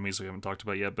later enemies we haven't talked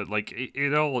about yet, but I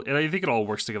think it all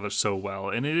works together so well.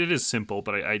 And it is simple,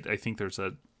 but I think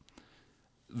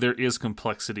there is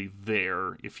complexity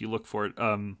there if you look for it.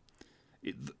 I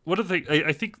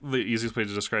think the easiest way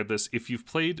to describe this, if you've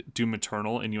played Doom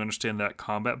Eternal and you understand that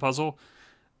combat puzzle,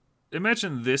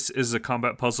 imagine this is a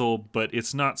combat puzzle, but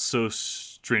it's not so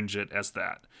stringent as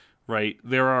that, right?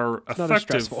 There are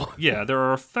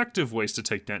effective ways to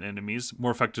take down enemies,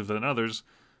 more effective than others,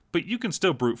 but you can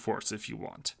still brute force if you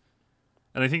want.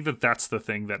 And I think that's the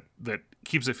thing that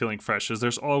keeps it feeling fresh, is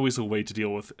there's always a way to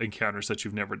deal with encounters that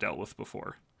you've never dealt with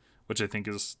before, which I think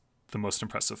is the most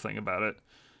impressive thing about it.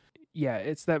 Yeah,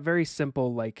 it's that very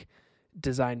simple,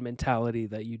 design mentality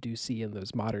that you do see in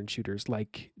those modern shooters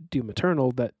like Doom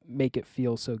Eternal that make it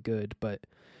feel so good. But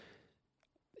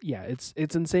yeah, it's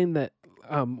insane that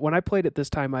when I played it this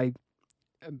time, I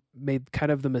made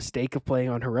kind of the mistake of playing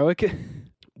on Heroic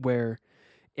where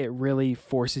it really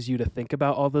forces you to think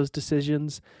about all those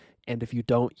decisions, and if you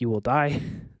don't, you will die.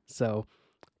 So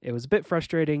it was a bit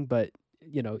frustrating, but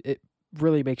it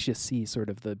really makes you see sort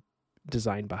of the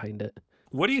design behind it.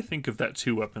 What do you think of that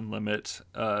 2-weapon limit?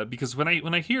 Because when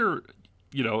I hear,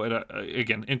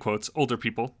 again, in quotes, older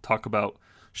people talk about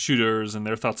shooters and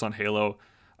their thoughts on Halo,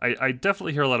 I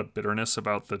definitely hear a lot of bitterness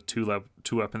about the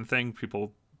 2-weapon thing.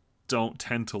 People don't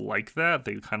tend to like that.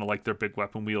 They kind of like their big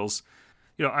weapon wheels.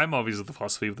 I'm always of the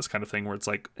philosophy of this kind of thing where it's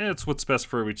it's what's best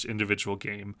for each individual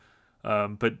game.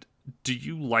 But do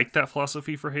you like that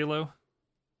philosophy for Halo?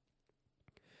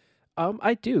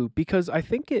 I do, because I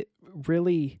think it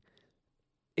really...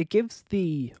 it gives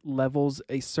the levels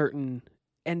a certain,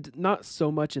 and not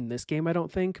so much in this game, I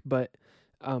don't think, but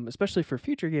especially for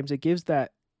future games, it gives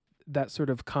that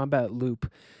sort of combat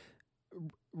loop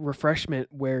refreshment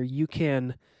where you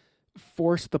can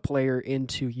force the player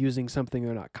into using something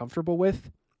they're not comfortable with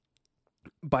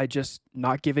by just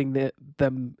not giving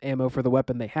them ammo for the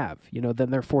weapon they have. Then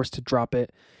they're forced to drop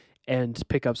it, and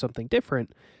pick up something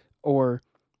different, or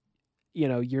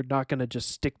you're not going to just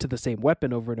stick to the same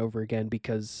weapon over and over again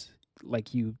because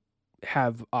like you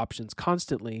have options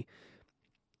constantly.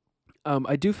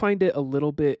 I do find it a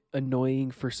little bit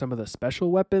annoying for some of the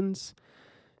special weapons.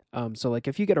 So like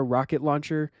if you get a rocket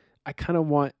launcher, I kind of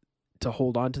want to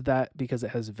hold on to that because it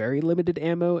has very limited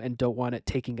ammo and don't want it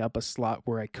taking up a slot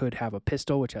where I could have a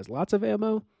pistol which has lots of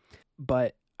ammo.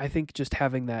 But I think just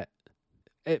having that,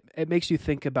 it makes you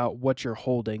think about what you're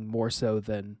holding more so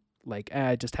than like,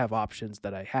 I just have options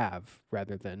that I have,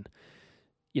 rather than,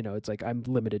 it's like I'm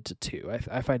limited to 2.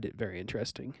 I find it very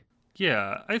interesting.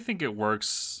 Yeah, I think it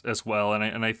works as well,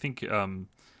 and I think the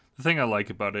thing I like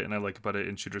about it, and I like about it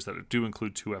in shooters that do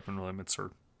include 2 weapon limits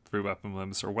or 3 weapon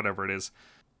limits or whatever it is,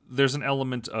 there's an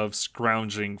element of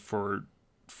scrounging for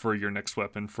your next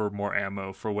weapon, for more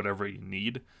ammo, for whatever you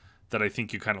need, that I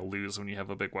think you kind of lose when you have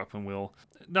a big weapon wheel.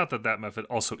 Not that method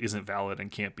also isn't valid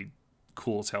and can't be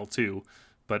cool as hell too,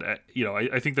 but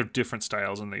I think they're different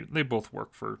styles and they both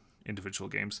work for individual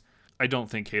games. I don't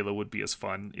think Halo would be as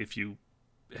fun if you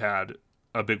had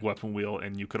a big weapon wheel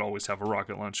and you could always have a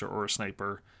rocket launcher or a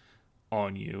sniper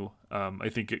on you. I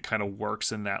think it kind of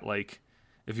works in that, like,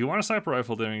 if you want a sniper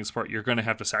rifle during this part, you're going to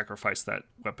have to sacrifice that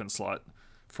weapon slot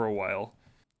for a while.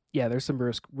 Yeah, there's some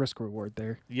risk reward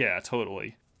there. Yeah,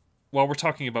 totally. While we're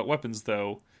talking about weapons,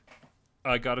 though,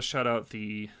 I got to shout out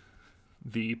the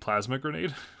plasma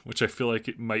grenade, which I feel like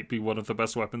it might be one of the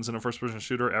best weapons in a first-person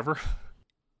shooter ever.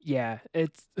 Yeah,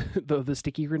 it's the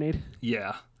sticky grenade.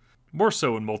 Yeah. More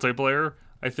so in multiplayer,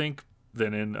 I think,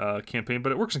 than in campaign,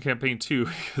 but it works in campaign too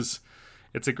because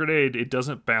it's a grenade. It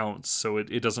doesn't bounce, so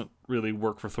it doesn't really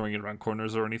work for throwing it around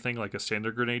corners or anything like a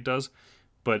standard grenade does.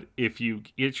 But if you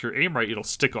get your aim right, it'll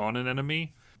stick on an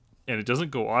enemy, and it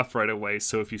doesn't go off right away.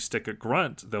 So if you stick a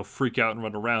grunt, they'll freak out and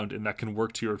run around, and that can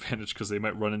work to your advantage because they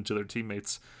might run into their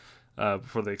teammates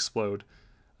before they explode.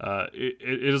 It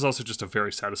is also just a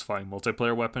very satisfying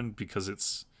multiplayer weapon because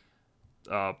it's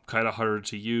kind of harder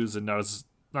to use and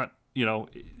not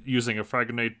using a frag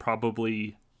grenade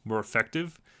probably more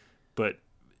effective, but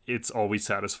it's always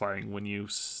satisfying when you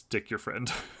stick your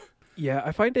friend. Yeah,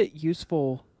 I find it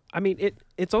useful. I mean,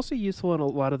 it's also useful in a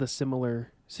lot of the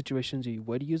similar situations you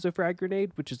would use a frag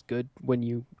grenade, which is good when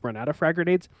you run out of frag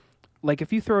grenades. Like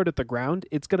if you throw it at the ground,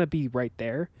 it's going to be right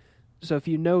there. So if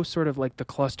you know sort of like the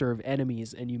cluster of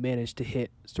enemies and you manage to hit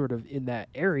sort of in that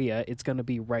area, it's going to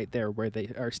be right there where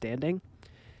they are standing.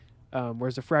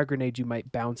 Whereas a frag grenade, you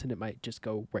might bounce and it might just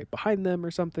go right behind them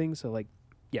or something. So like,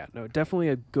 yeah, no, definitely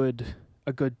a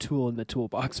good tool in the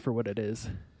toolbox for what it is.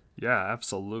 Yeah,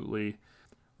 absolutely.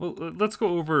 Well, let's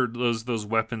go over those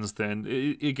weapons then.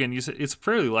 Again, you said it's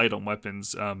fairly light on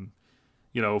weapons.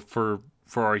 For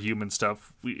our human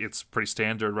stuff, it's pretty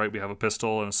standard, right? We have a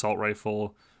pistol, an assault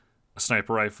rifle, a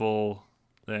sniper rifle,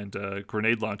 and a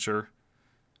grenade launcher,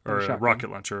 or a rocket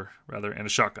launcher, rather, and a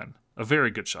shotgun. A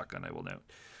very good shotgun, I will note.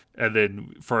 And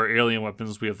then for our alien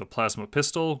weapons, we have the plasma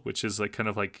pistol, which is it's kind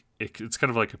of like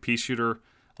a pea shooter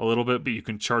a little bit, but you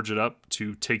can charge it up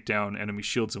to take down enemy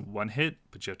shields in one hit,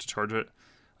 but you have to charge it.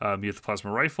 You have the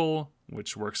plasma rifle,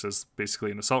 which works as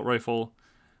basically an assault rifle,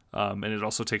 and it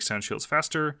also takes down shields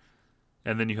faster.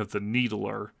 And then you have the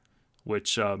needler,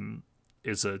 which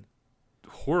is a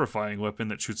horrifying weapon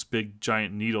that shoots big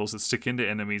giant needles that stick into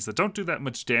enemies that don't do that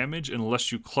much damage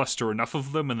unless you cluster enough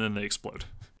of them and then they explode.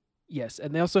 Yes,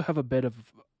 and they also have a bit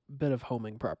of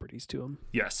homing properties to them.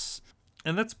 Yes,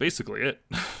 and that's basically it.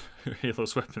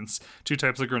 Halo's weapons: 2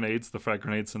 types of grenades, the frag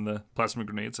grenades and the plasma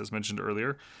grenades, as mentioned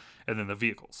earlier, and then the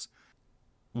vehicles.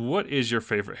 What is your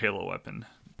favorite Halo weapon?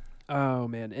 Oh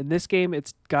man, in this game,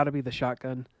 it's got to be the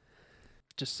shotgun.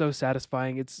 Just so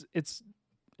satisfying. It's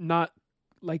not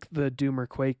like the Doom or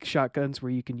Quake shotguns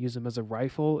where you can use them as a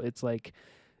rifle. It's like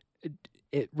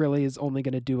it really is only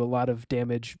going to do a lot of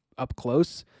damage up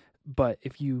close, but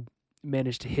if you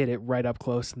manage to hit it right up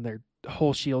close and their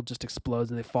whole shield just explodes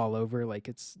and they fall over, like,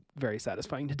 it's very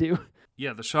satisfying to do.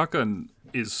 Yeah, the shotgun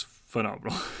is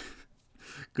phenomenal.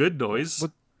 Good noise.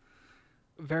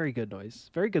 Very good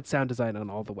noise. Very good sound design on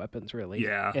all the weapons, really.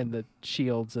 Yeah. And the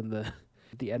shields and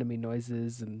the enemy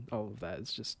noises and all of that.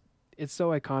 It's so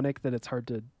iconic that it's hard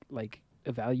to like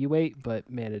evaluate, but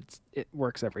man, it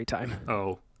works every time.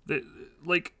 Oh,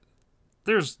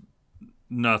 there's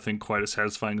nothing quite as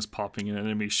satisfying as popping an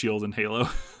enemy shield in Halo.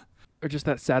 Or just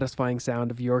that satisfying sound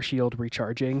of your shield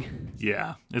recharging.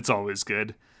 Yeah, it's always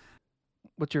good.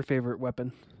 What's your favorite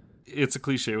weapon? It's a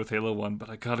cliche with Halo 1, but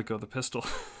I gotta go the pistol.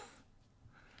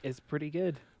 It's pretty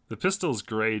good. The pistol's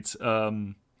great.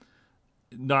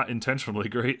 Not intentionally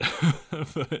great.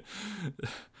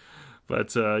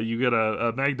 but you get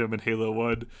a Magnum in Halo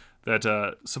 1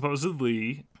 that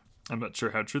supposedly, I'm not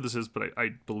sure how true this is, but I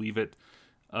believe it,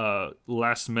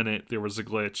 last minute there was a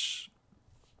glitch,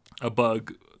 a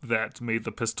bug that made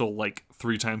the pistol like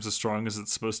 3 times as strong as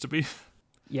it's supposed to be.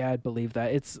 Yeah, I'd believe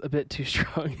that. It's a bit too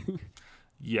strong.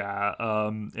 Yeah,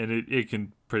 and it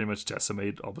can pretty much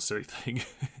decimate almost everything.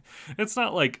 It's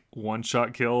not like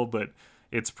one-shot kill, but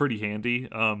it's pretty handy,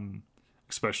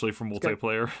 especially for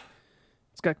multiplayer.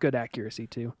 It's got good accuracy,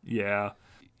 too. Yeah.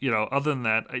 You know, other than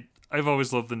that, I've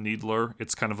always loved the Needler.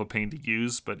 It's kind of a pain to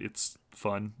use, but it's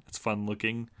fun. It's fun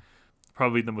looking.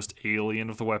 Probably the most alien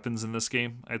of the weapons in this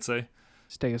game, I'd say.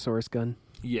 Stegosaurus gun.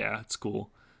 Yeah, it's cool.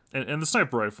 And the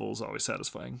sniper rifle is always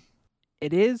satisfying.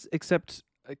 It is, except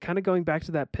kind of going back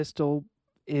to that pistol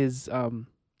is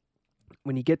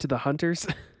when you get to the hunters.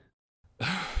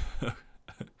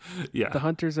 Yeah. The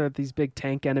hunters are these big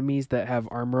tank enemies that have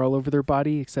armor all over their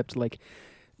body, except like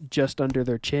just under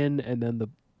their chin and then the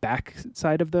back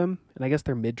side of them. And I guess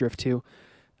they're midriff too,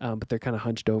 but they're kind of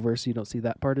hunched over, so you don't see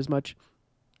that part as much.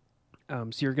 So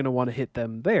you're going to want to hit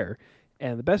them there.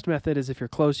 And the best method is if you're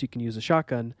close, you can use a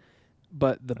shotgun.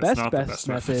 But the best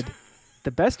method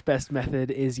the best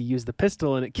method is you use the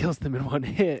pistol and it kills them in one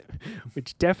hit,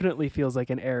 which definitely feels like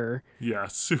an error. Yeah,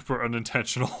 super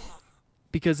unintentional.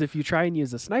 Because if you try and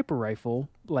use a sniper rifle,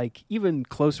 like even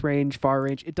close range, far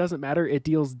range, it doesn't matter. It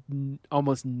deals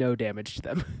almost no damage to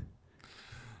them.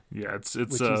 Yeah, it's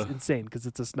which is insane because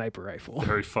it's a sniper rifle.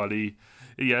 Very funny.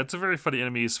 Yeah, it's a very funny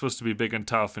enemy. It's supposed to be big and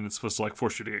tough, and it's supposed to like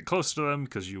force you to get close to them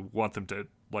because you want them to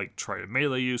like try to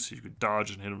melee you, so you can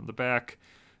dodge and hit them in the back.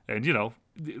 And you know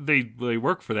they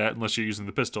work for that unless you're using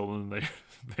the pistol, and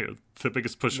they're the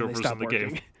biggest pushovers in the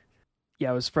game.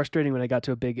 Yeah, it was frustrating when I got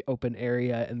to a big open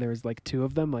area and there was like 2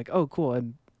 of them. Like, oh, cool,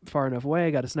 I'm far enough away.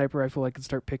 I got a sniper rifle. I can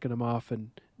start picking them off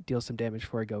and deal some damage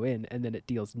before I go in. And then it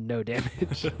deals no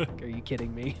damage. Like, are you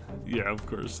kidding me? Yeah, of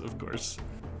course, of course.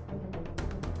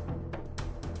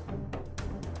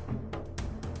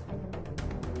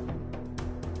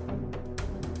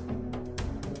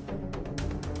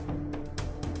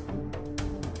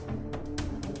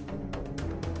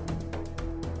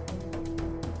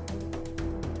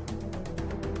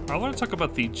 I want to talk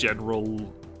about the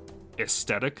general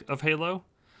aesthetic of Halo.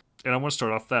 And I want to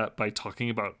start off that by talking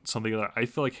about something that I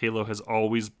feel like Halo has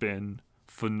always been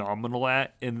phenomenal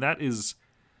at, and that is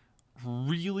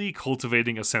really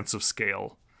cultivating a sense of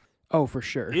scale. Oh, for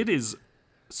sure. It is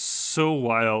so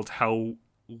wild how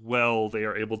well they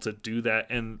are able to do that,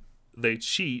 and they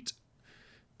cheat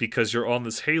because you're on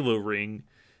this Halo ring,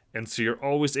 and so you're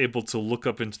always able to look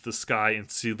up into the sky and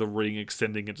see the ring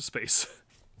extending into space.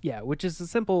 Yeah, which is a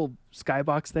simple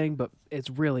skybox thing, but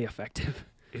it's really effective.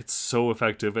 It's so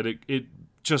effective, and it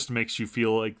just makes you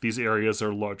feel like these areas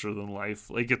are larger than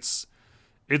life. Like it's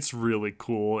really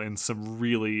cool and some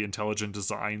really intelligent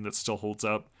design that still holds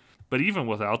up. But even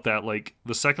without that, like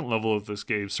the second level of this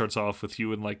game starts off with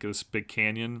you in like this big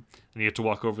canyon, and you have to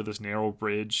walk over this narrow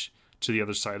bridge to the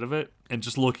other side of it, and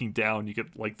just looking down, you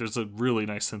get like there's a really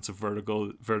nice sense of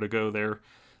vertigo there.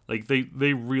 Like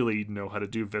they really know how to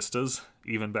do vistas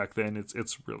even back then.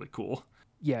 It's really cool.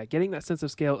 Yeah, getting that sense of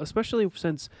scale, especially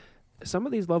since some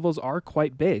of these levels are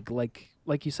quite big. Like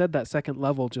you said, that second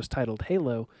level just titled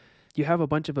Halo, you have a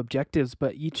bunch of objectives,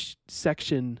 but each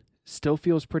section still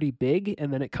feels pretty big,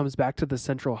 and then it comes back to the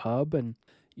central hub, and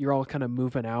you're all kind of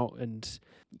moving out and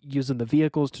using the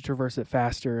vehicles to traverse it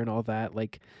faster and all that.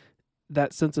 Like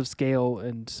that sense of scale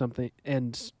and something,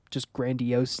 and just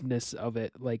grandioseness of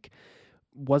it, like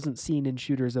wasn't seen in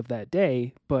shooters of that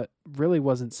day, but really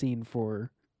wasn't seen for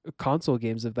console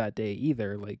games of that day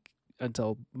either, like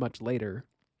until much later.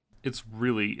 It's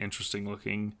really interesting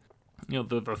looking. You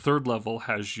know, the third level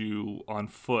has you on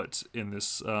foot in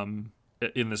this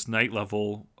night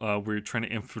level where you're trying to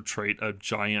infiltrate a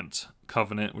giant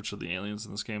Covenant, which are the aliens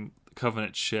in this game,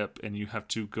 Covenant ship, and you have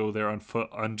to go there on foot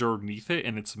underneath it,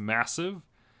 and it's massive,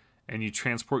 and you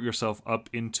transport yourself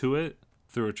up into it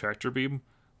through a tractor beam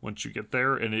once you get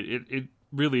there, and it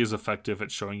really is effective at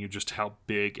showing you just how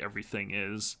big everything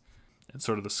is and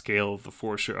sort of the scale of the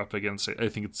force you're up against. I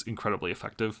think it's incredibly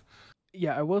effective.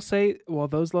 Yeah, I will say, while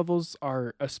those levels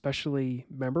are especially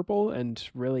memorable and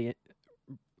really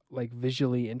like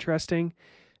visually interesting,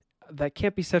 that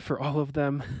can't be said for all of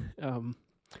them,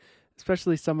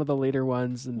 especially some of the later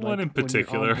ones. And one like, in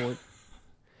particular.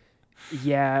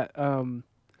 Yeah,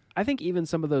 I think even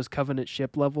some of those Covenant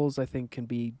ship levels, I think, can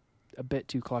be a bit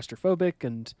too claustrophobic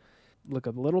and look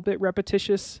a little bit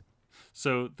repetitious.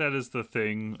 So that is the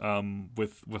thing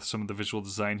with some of the visual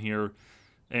design here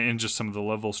and just some of the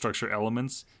level structure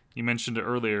elements. You mentioned it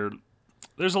earlier.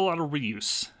 There's a lot of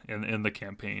reuse in the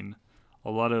campaign. A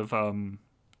lot of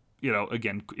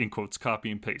again, in quotes,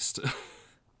 copy and paste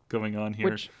going on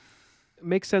here. Which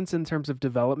makes sense in terms of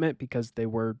development because they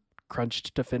were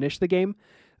crunched to finish the game.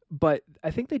 But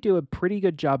I think they do a pretty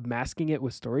good job masking it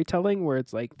with storytelling where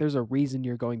it's like there's a reason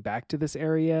you're going back to this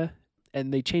area,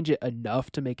 and they change it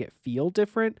enough to make it feel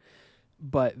different,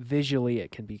 but visually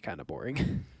it can be kind of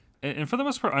boring. And for the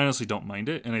most part, I honestly don't mind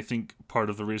it, and I think part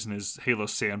of the reason is Halo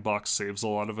Sandbox saves a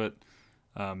lot of it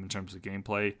in terms of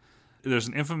gameplay. There's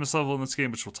an infamous level in this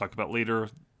game, which we'll talk about later,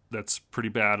 that's pretty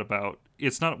bad about...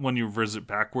 It's not one you visit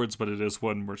backwards, but it is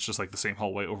one where it's just like the same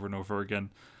hallway over and over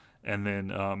again. And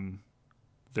then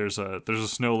there's a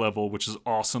snow level, which is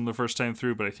awesome the first time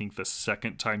through, but I think the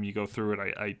second time you go through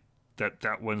it,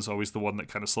 that one's always the one that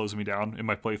kind of slows me down in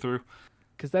my playthrough.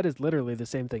 Because that is literally the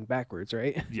same thing backwards,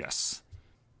 right? Yes.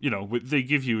 They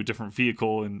give you a different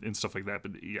vehicle and stuff like that,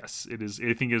 but yes, it is.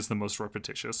 I think it is the most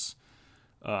repetitious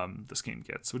this game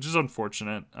gets, which is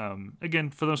unfortunate.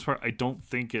 Again, for the most part, I don't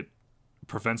think it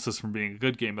prevents this from being a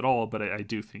good game at all, but I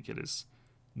do think it is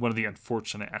one of the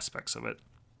unfortunate aspects of it.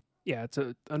 Yeah, it's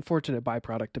an unfortunate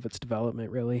byproduct of its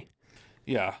development, really.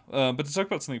 Yeah, but to talk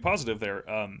about something positive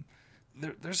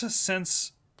there's a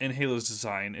sense in Halo's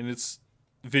design, and its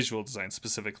visual design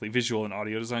specifically, visual and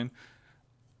audio design.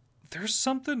 There's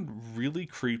something really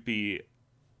creepy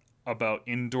about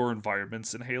indoor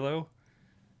environments in Halo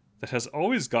that has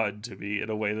always gotten to me in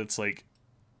a way that's like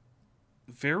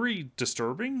very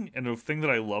disturbing, and a thing that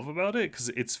I love about it, because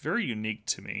it's very unique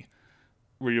to me,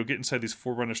 where you'll get inside these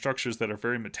Forerunner structures that are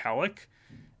very metallic,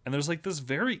 and there's like this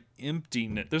very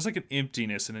emptiness. There's like an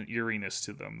emptiness and an eeriness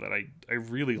to them that I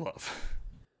really love.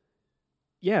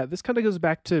 Yeah, this kind of goes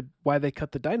back to why they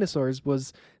cut the dinosaurs,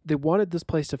 was they wanted this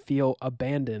place to feel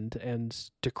abandoned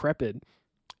and decrepit.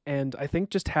 And I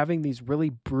think just having these really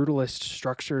brutalist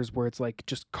structures where it's like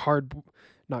just concrete.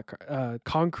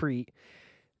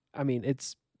 I mean,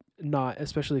 it's not,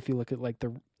 especially if you look at like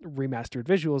the remastered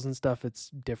visuals and stuff, it's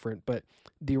different. But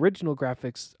the original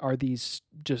graphics are these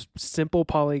just simple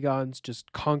polygons,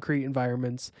 just concrete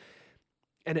environments.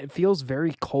 And it feels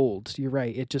very cold. You're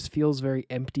right. It just feels very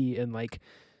empty and like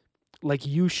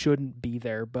you shouldn't be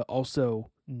there, but also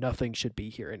nothing should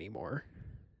be here anymore.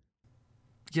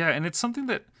 Yeah, and it's something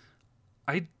that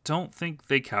I don't think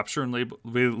they capture in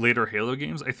later Halo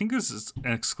games. I think this is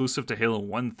an exclusive to Halo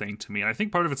 1 thing to me. And I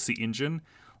think part of it's the engine.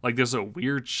 Like, there's a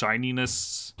weird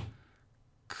shininess,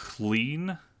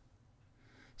 clean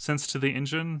sense to the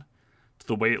engine, to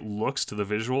the way it looks, to the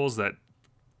visuals, that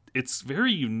it's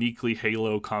very uniquely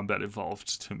Halo Combat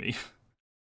Evolved to me.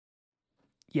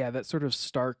 Yeah, that sort of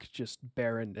stark, just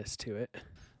barrenness to it.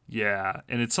 Yeah,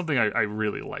 and it's something I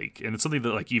really like, and it's something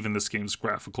that like even this game's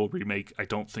graphical remake I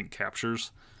don't think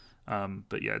captures.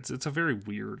 But yeah, it's a very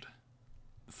weird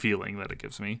feeling that it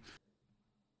gives me.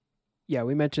 Yeah,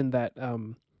 we mentioned that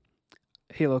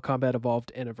Halo Combat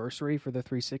Evolved Anniversary for the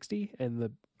 360,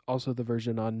 and also the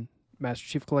version on Master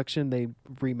Chief Collection, they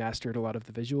remastered a lot of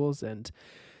the visuals, and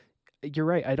you're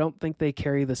right, I don't think they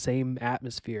carry the same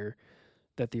atmosphere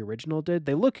that the original did.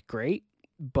 They look great,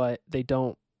 but they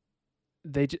don't.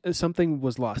 Something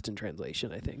was lost in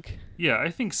translation, I think. Yeah,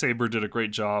 I think Saber did a great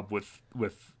job with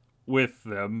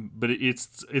them, but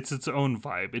it's its own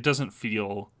vibe. It doesn't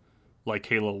feel like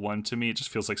Halo 1 to me. It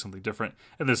just feels like something different.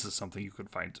 And this is something you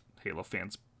could find Halo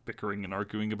fans bickering and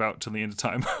arguing about till the end of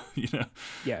time.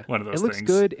 Yeah, one of those things. It looks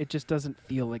good. It just doesn't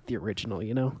feel like the original.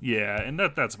 Yeah, and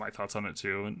that's my thoughts on it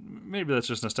too. And maybe that's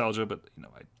just nostalgia, but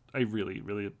I really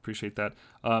really appreciate that.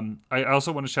 I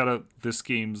also want to shout out this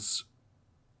game's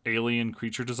alien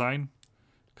creature design,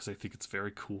 because I think it's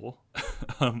very cool.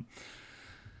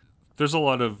 There's a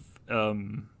lot of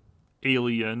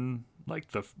Alien,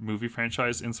 like the movie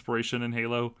franchise, inspiration in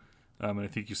Halo, and I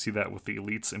think you see that with the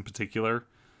elites in particular.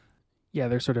 Yeah,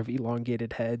 they're sort of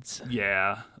elongated heads.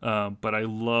 Yeah, but I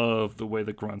love the way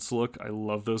the grunts look. I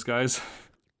love those guys.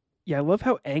 Yeah, I love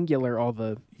how angular all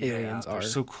the aliens are. They're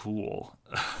so cool.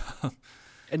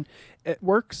 And it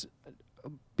works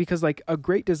because like a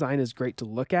great design is great to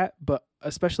look at, but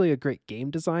especially a great game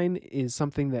design is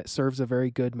something that serves a very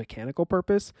good mechanical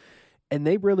purpose. And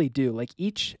they really do. Like,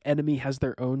 each enemy has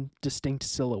their own distinct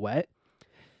silhouette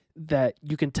that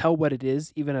you can tell what it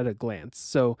is even at a glance.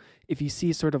 So if you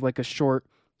see sort of like a short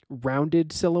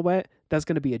rounded silhouette, that's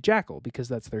going to be a jackal because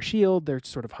that's their shield. They're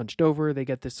sort of hunched over. They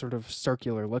get this sort of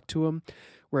circular look to them.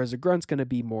 Whereas a grunt's going to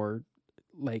be more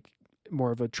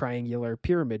of a triangular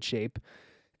pyramid shape.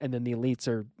 And then the elites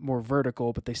are more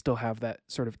vertical, but they still have that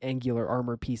sort of angular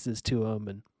armor pieces to them.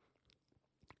 And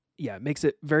yeah, it makes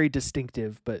it very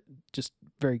distinctive, but just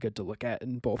very good to look at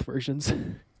in both versions.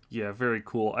 Yeah, very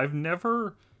cool. I've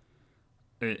never,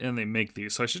 and they make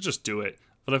these, so I should just do it.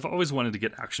 But I've always wanted to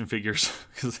get action figures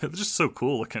because they're just so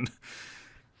cool looking.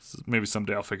 So maybe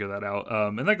someday I'll figure that out.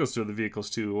 And that goes to the vehicles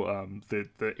too.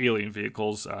 The alien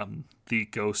vehicles, the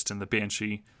Ghost and the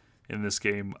Banshee in this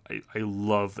game. I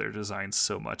love their designs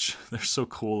so much. They're so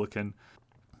cool looking.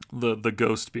 The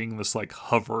Ghost being this like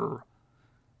hover,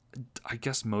 I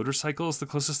guess motorcycle is the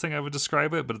closest thing I would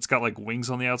describe it, but it's got like wings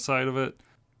on the outside of it.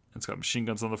 It's got machine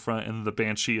guns on the front, and the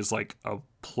Banshee is like a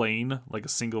plane, like a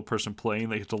single-person plane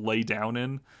that you have to lay down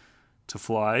in to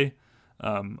fly.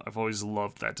 I've always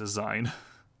loved that design.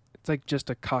 It's like just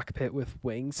a cockpit with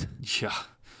wings. Yeah,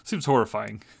 seems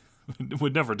horrifying.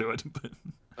 Would never do it. But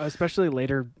especially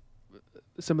later,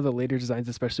 some of the later designs,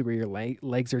 especially where your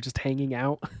legs are just hanging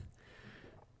out.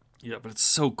 Yeah, but it's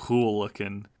so cool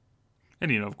looking.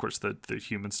 And, of course, the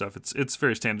human stuff, it's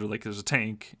very standard. Like, there's a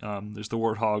tank. There's the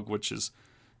Warthog, which is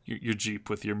your Jeep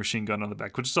with your machine gun on the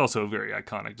back, which is also a very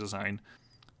iconic design.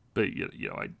 But,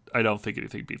 I don't think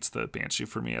anything beats the Banshee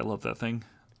for me. I love that thing.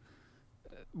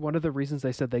 One of the reasons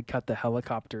they said they cut the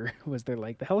helicopter was they're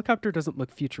like, the helicopter doesn't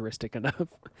look futuristic enough.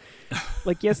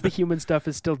 Like, yes, the human stuff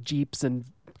is still Jeeps and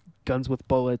guns with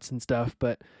bullets and stuff,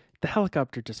 but the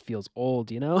helicopter just feels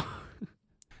old,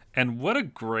 And what a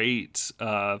great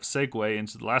segue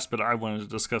into the last bit I wanted to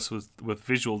discuss with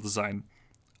visual design.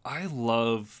 I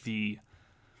love the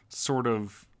sort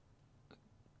of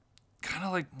kind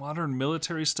of like modern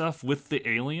military stuff with the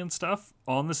alien stuff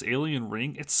on this alien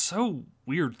ring. It's so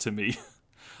weird to me.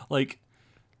 Like,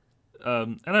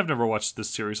 and I've never watched this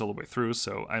series all the way through,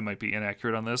 so I might be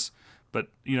inaccurate on this. But,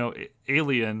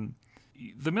 Alien,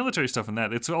 the military stuff in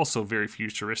that, it's also very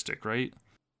futuristic, right?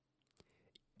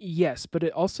 Yes, but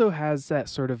it also has that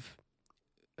sort of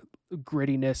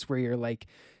grittiness where you're like,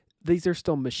 these are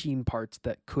still machine parts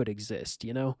that could exist,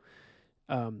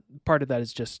 Part of that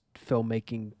is just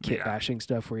filmmaking, kit bashing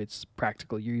stuff where it's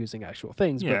practical. You're using actual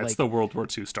things. Yeah, but it's the World War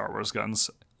II Star Wars guns.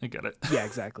 I get it. Yeah,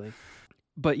 exactly.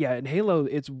 But yeah, in Halo,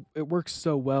 it works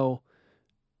so well,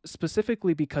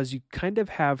 specifically because you kind of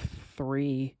have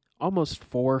 3, almost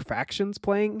 4 factions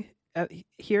playing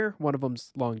here. One of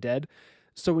them's long dead.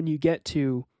 So when you get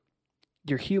to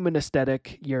your human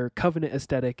aesthetic, your Covenant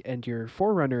aesthetic, and your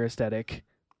Forerunner aesthetic,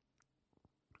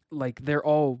 like, they're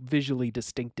all visually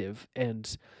distinctive.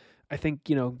 And I think,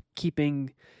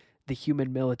 keeping the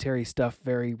human military stuff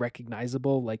very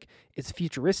recognizable, like, it's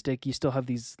futuristic. You still have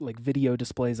these like video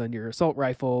displays on your assault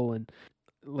rifle, and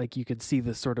like you can see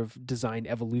the sort of design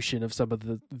evolution of some of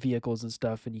the vehicles and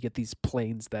stuff, and you get these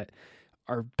planes that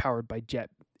are powered by jet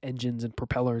engines and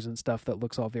propellers and stuff that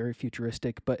looks all very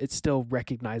futuristic, but it's still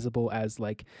recognizable as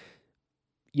like,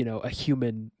 a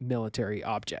human military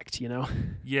object,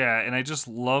 Yeah, and I just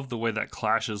love the way that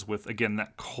clashes with, again,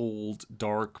 that cold,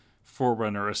 dark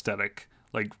Forerunner aesthetic.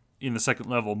 Like, in the second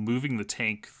level, moving the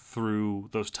tank through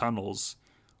those tunnels,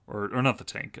 or not the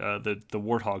tank, the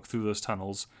Warthog through those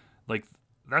tunnels, like,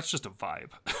 that's just a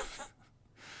vibe.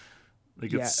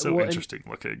 Like, it's so interesting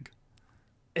looking.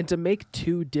 And to make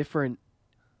 2 different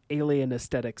alien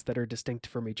aesthetics that are distinct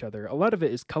from each other, a lot of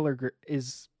it is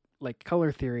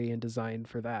color theory and design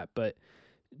for that, but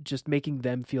just making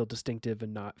them feel distinctive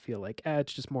and not feel like,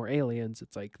 it's just more aliens.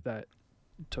 It's like that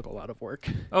took a lot of work.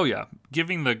 Oh yeah,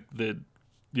 giving the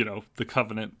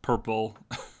Covenant purple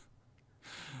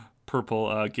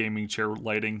gaming chair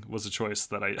lighting was a choice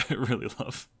that I really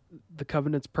love. The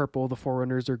Covenant's purple, the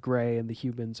Forerunners are gray, and the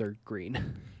humans are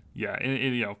green. Yeah,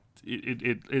 and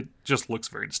it just looks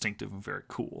very distinctive and very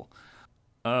cool.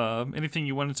 Anything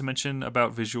you wanted to mention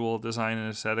about visual design and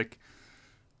aesthetic?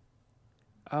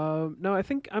 No, I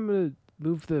think I'm going to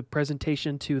move the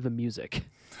presentation to the music.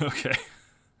 Okay.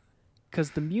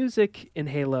 Because the music in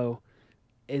Halo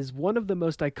is one of the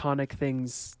most iconic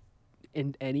things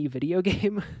in any video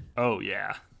game. Oh,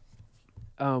 yeah.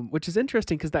 Which is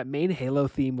interesting because that main Halo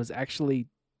theme was actually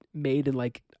made in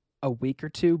like a week or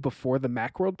 2 before the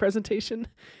Macworld presentation.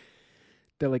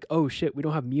 They're like, oh shit, we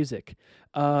don't have music.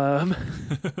 So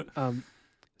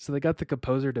they got the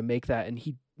composer to make that, and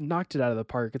he knocked it out of the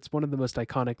park. It's one of the most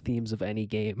iconic themes of any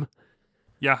game.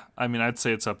 Yeah, I mean, I'd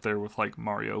say it's up there with like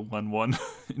Mario 1-1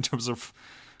 in terms of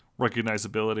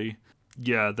recognizability.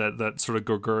 Yeah, that sort of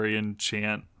Gregorian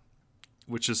chant,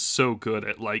 which is so good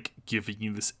at like giving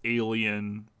you this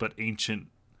alien but ancient,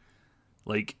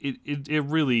 like it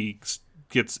really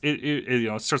gets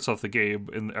it starts off the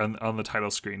game on the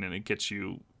title screen, and it gets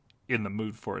you in the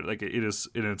mood for it. Like, it is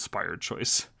an inspired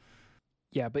choice.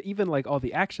 Yeah, but even like all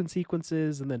the action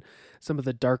sequences, and then some of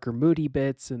the darker moody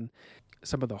bits, and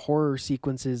some of the horror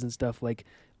sequences and stuff, like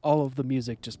all of the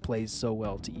music just plays so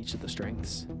well to each of the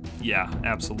strengths. Yeah,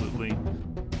 absolutely.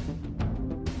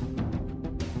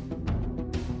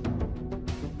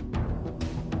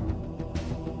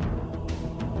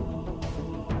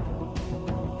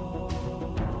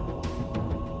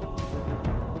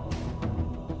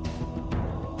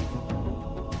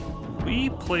 we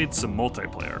played some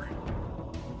multiplayer.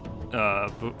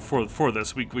 For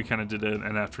this, we kind of did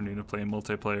an afternoon of playing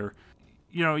multiplayer.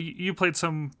 You know, you played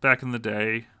some back in the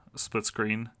day, split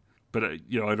screen, but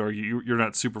I'd argue you're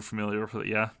not super familiar with it,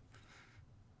 yeah?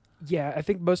 Yeah, I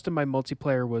think most of my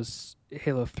multiplayer was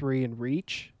Halo 3 and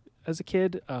Reach as a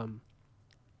kid, and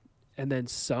then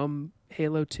some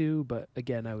Halo 2, but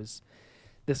again,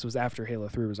 this was after Halo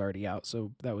 3 was already out,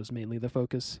 so that was mainly the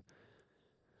focus.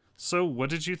 So what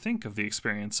did you think of the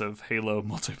experience of Halo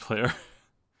multiplayer?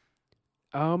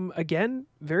 Again,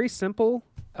 very simple,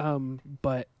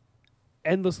 but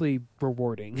endlessly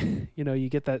rewarding. You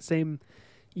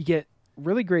get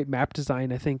really great map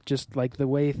design. I think just like the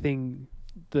way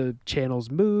the channels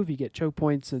move, you get choke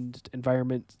points and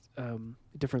environment,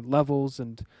 different levels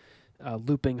and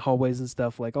looping hallways and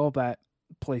stuff, like all that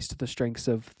plays to the strengths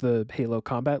of the Halo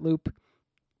combat loop.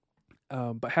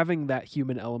 But having that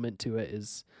human element to it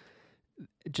is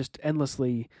just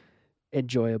endlessly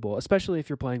enjoyable, especially if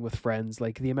you're playing with friends.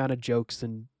 Like the amount of jokes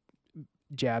and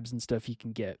jabs and stuff you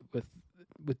can get with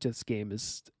this game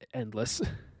is endless.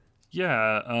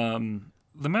 Yeah,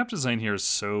 the map design here is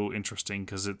so interesting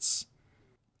because it's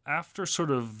after sort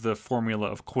of the formula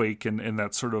of Quake and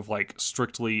that sort of like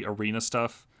strictly arena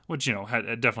stuff, which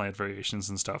definitely had variations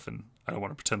and stuff, and I don't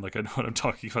want to pretend like I know what I'm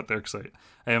talking about there because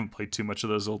I haven't played too much of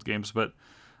those old games, but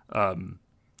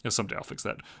someday I'll fix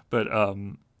that. But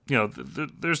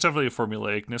there's definitely a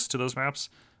formulaicness to those maps,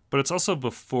 but it's also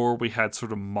before we had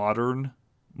sort of modern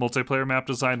multiplayer map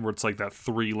design where it's like that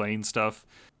 3-lane stuff,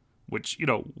 which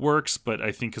works, but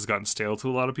I think has gotten stale to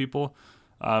a lot of people.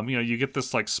 You get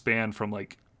this like span from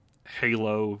like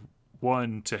Halo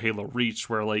 1 to Halo Reach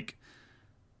where like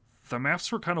the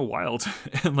maps were kind of wild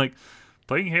and like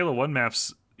playing Halo 1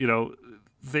 maps,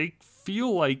 they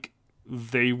feel like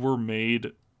they were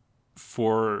made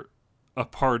for a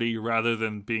party rather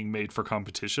than being made for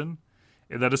competition.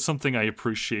 And that is something I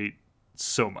appreciate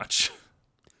so much.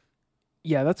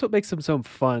 Yeah, that's what makes them so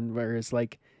fun, whereas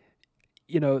like,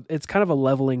 it's kind of a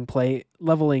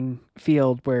leveling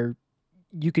field where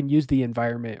you can use the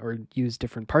environment or use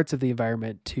different parts of the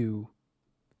environment to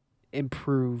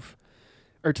improve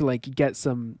or to like get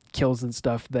some kills and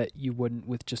stuff that you wouldn't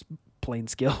with just plain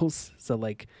skills. So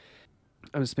like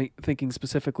I was thinking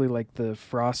specifically like the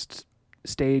Frost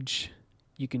stage,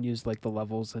 you can use like the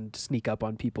levels and sneak up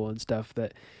on people and stuff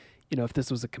that, if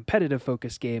this was a competitive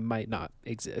focused game might not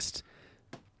exist.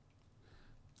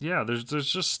 Yeah, there's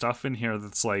just stuff in here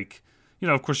that's like,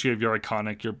 of course you have your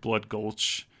iconic, your Blood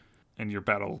Gulch and your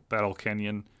Battle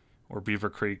Canyon or Beaver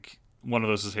Creek. One of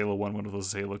those is Halo 1, one of those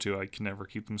is Halo 2. I can never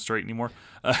keep them straight anymore.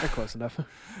 They're close enough.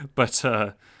 But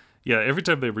yeah, every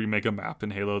time they remake a map in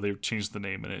Halo, they change the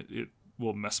name and it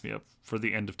will mess me up for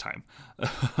the end of time.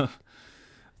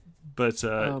 But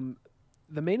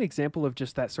the main example of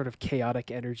just that sort of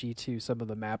chaotic energy to some of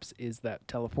the maps is that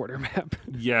teleporter map.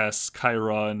 Yes,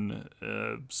 Chiron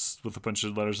with a bunch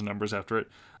of letters and numbers after it.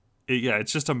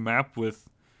 It's just a map with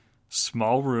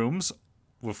small rooms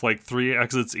with like 3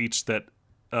 exits each that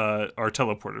are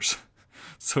teleporters.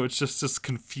 So it's just this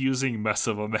confusing mess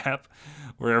of a map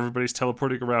where everybody's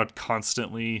teleporting around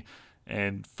constantly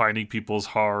and finding people's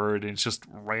hard, and it's just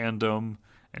random,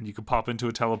 and you can pop into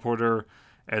a teleporter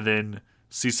and then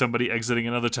see somebody exiting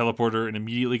another teleporter and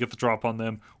immediately get the drop on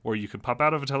them, or you can pop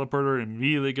out of a teleporter and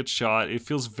immediately get shot. It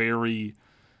feels very,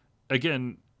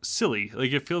 again, silly.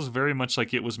 Like it feels very much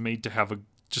like it was made to have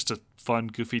just a fun,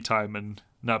 goofy time and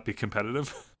not be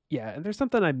competitive. Yeah, and there's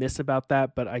something I miss about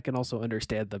that, but I can also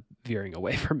understand the veering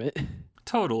away from it.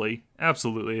 Totally,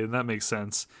 absolutely, and that makes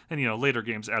sense. And later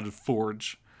games added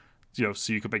Forge,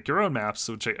 so you could make your own maps,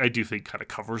 which I do think kind of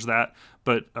covers that.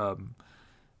 But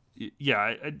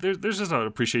there's just an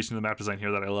appreciation of the map design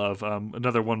here that I love.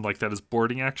 Another one like that is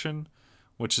Boarding Action,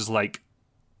 which is like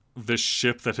this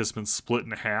ship that has been split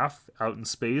in half out in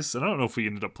space. And I don't know if we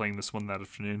ended up playing this one that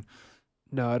afternoon.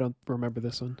 No, I don't remember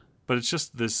this one. But it's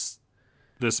just this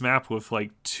map with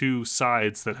like 2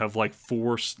 sides that have like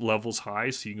 4 levels high,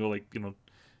 so you can go like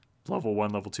level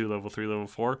 1, level 2, level 3, level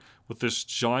 4 with this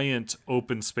giant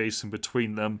open space in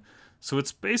between them. So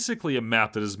it's basically a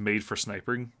map that is made for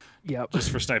sniping. Yep. Just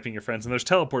for sniping your friends. And there's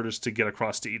teleporters to get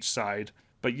across to each side.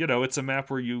 But it's a map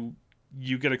where you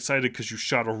get excited because you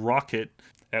shot a rocket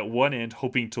at one end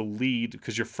hoping to lead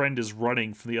because your friend is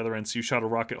running from the other end. So you shot a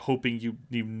rocket hoping you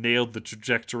nailed the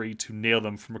trajectory to nail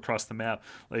them from across the map.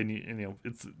 And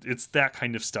it's that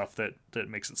kind of stuff that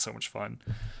makes it so much fun.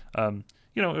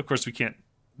 Of course we can't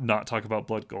not talk about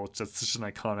Blood Gulch. That's such an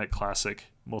iconic classic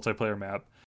multiplayer map.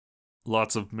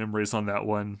 Lots of memories on that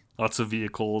one. Lots of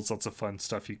vehicles, lots of fun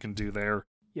stuff you can do there.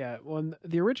 Yeah, well,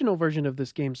 the original version of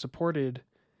this game supported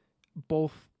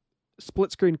both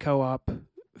split screen co-op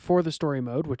for the story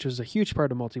mode, which is a huge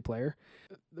part of multiplayer,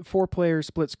 4-player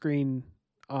split screen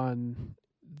on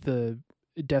the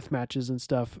death matches and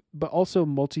stuff, but also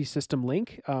multi-system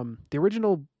link. The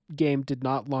original game did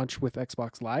not launch with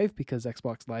Xbox Live because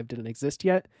Xbox Live didn't exist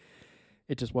yet.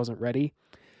 It just wasn't ready.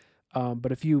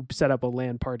 But if you set up a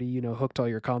LAN party, hooked all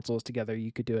your consoles together,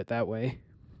 you could do it that way.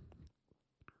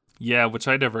 Yeah, which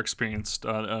I never experienced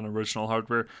on original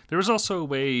hardware. There was also a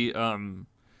way, I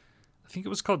think it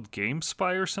was called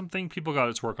GameSpy or something. People got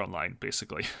it to work online,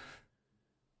 basically.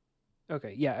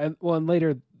 Okay, yeah. And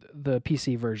later, the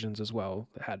PC versions as well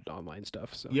had online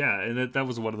stuff. So yeah, and that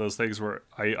was one of those things where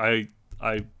I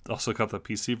also got the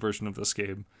PC version of this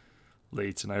game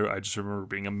late, and I just remember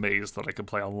being amazed that I could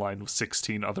play online with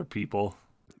 16 other people.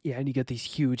 Yeah, and you get these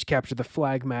huge capture the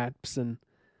flag maps, and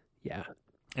yeah.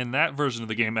 And that version of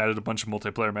the game added a bunch of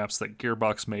multiplayer maps that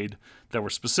Gearbox made that were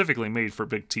specifically made for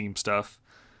big team stuff.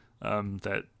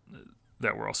 That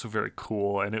were also very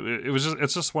cool, and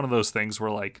it's just one of those things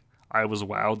where like I was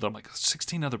wowed that I'm like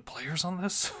 16 other players on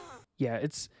this. Yeah,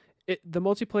 the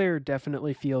multiplayer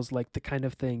definitely feels like the kind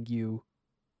of thing you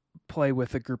play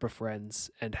with a group of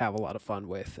friends and have a lot of fun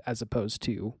with, as opposed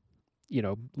to,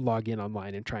 log in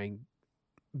online and try and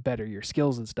better your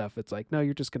skills and stuff. It's like, no,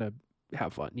 you're just gonna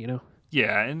have fun,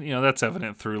 Yeah, and that's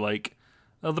evident through like,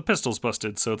 oh, the pistol's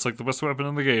busted, so it's like the best weapon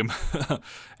in the game.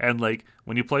 And like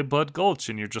when you play Blood Gulch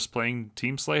and you're just playing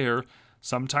Team Slayer,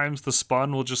 sometimes the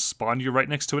spawn will just spawn you right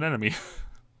next to an enemy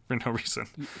for no reason.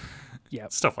 Yeah,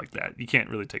 stuff like that. You can't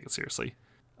really take it seriously.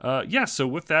 So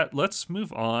with that, let's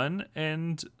move on,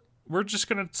 and we're just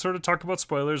gonna sort of talk about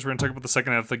spoilers. We're gonna talk about the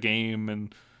second half of the game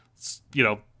and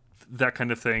that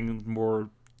kind of thing, more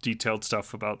detailed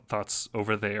stuff about thoughts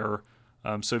over there.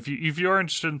 So if you are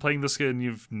interested in playing this game and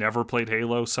you've never played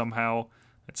Halo somehow,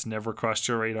 it's never crossed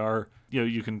your radar,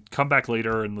 you can come back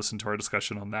later and listen to our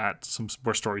discussion on that. Some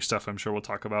more story stuff I'm sure we'll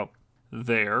talk about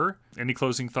there. Any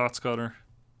closing thoughts, Connor?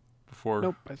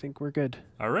 Nope, I think we're good.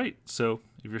 All right, so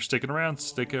if you're sticking around,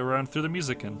 stick around through the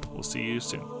music, and we'll see you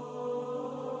soon.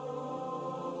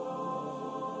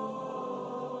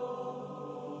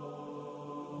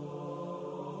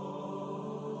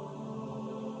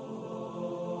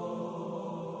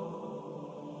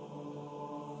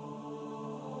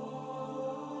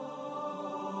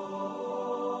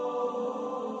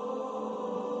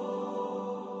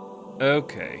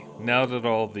 Okay, now that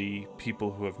all the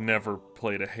people who have never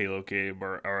played a Halo game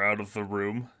are out of the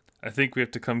room, I think we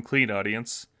have to come clean,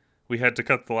 audience. We had to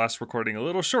cut the last recording a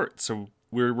little short, so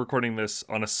we're recording this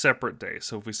on a separate day.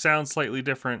 So if we sound slightly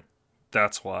different,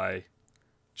 that's why.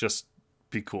 Just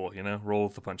be cool, roll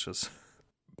with the punches.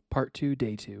 Part 2,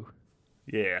 day 2.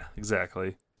 Yeah,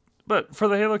 exactly. But for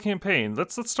the Halo campaign,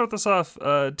 let's start this off.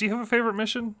 Do you have a favorite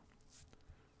mission?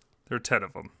 There are 10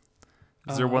 of them.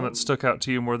 Is there one that stuck out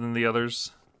to you more than the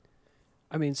others?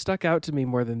 I mean, stuck out to me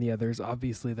more than the others.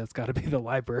 Obviously, that's got to be the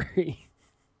library.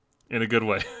 In a good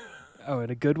way. Oh,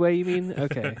 in a good way, you mean?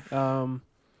 Okay.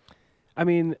 I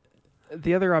mean,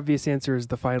 the other obvious answer is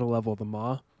the final level, the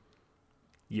Maw.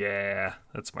 Yeah,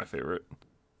 that's my favorite.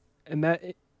 And that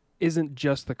isn't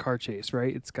just the car chase,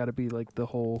 right? It's got to be like the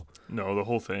whole... No, the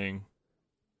whole thing.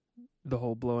 The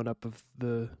whole blowing up of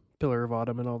the Pillar of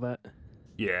Autumn and all that.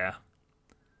 Yeah.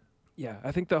 Yeah,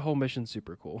 I think the whole mission's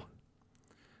super cool.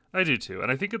 I do too, and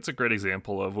I think it's a great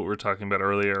example of what we were talking about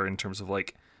earlier in terms of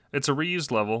like, it's a reused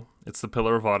level, it's the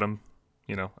Pillar of Autumn,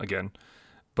 again,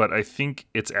 but I think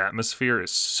its atmosphere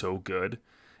is so good,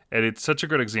 and it's such a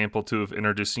good example too of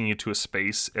introducing you to a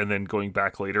space and then going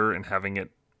back later and having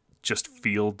it just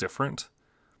feel different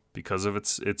because of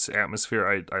its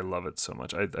atmosphere. I love it so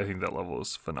much. I think that level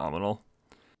is phenomenal.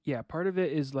 Yeah, part of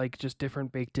it is like just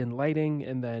different baked in lighting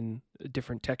and then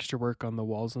different texture work on the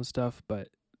walls and stuff. But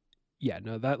yeah,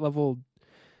 no, that level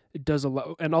it does a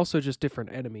lot. And also just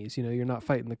different enemies. You're not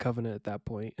fighting the Covenant at that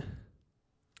point.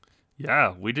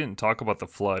 Yeah, we didn't talk about the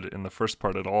Flood in the first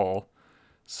part at all.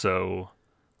 So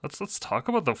let's talk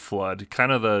about the Flood. They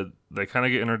kind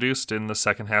of get introduced in the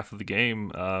second half of the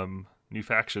game. New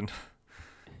faction.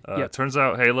 Yep. It turns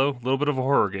out Halo, a little bit of a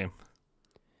horror game.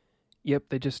 Yep,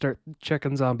 they just start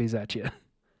checking zombies at you.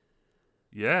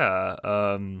 Yeah.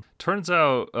 Turns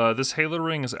out this Halo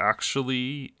ring is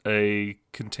actually a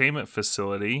containment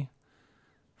facility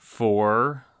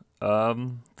for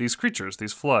these creatures,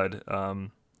 these Flood,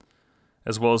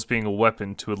 as well as being a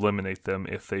weapon to eliminate them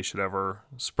if they should ever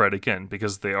spread again,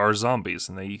 because they are zombies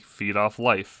and they feed off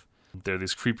life. They're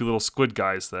these creepy little squid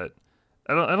guys that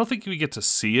I don't think we get to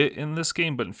see it in this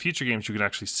game, but in future games you can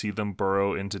actually see them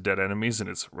burrow into dead enemies, and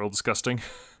it's real disgusting.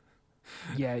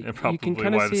 Yeah, and probably you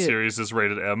can why the see series is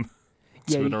rated M.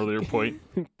 to an earlier point.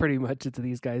 Pretty much it's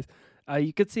these guys.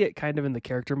 You could see it kind of in the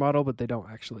character model, but they don't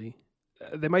actually.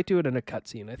 They might do it in a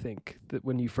cutscene, I think, that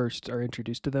when you first are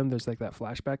introduced to them, there's like that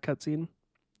flashback cutscene.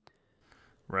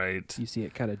 Right. You see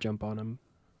it kind of jump on them.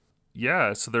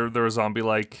 Yeah, so they're a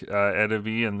zombie-like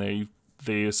enemy, and they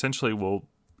essentially will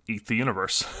eat the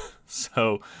universe.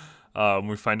 So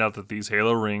we find out that these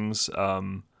Halo rings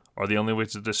are the only way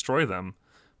to destroy them,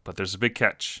 but there's a big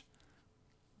catch.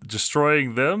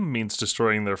 Destroying them means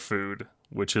destroying their food,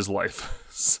 which is life.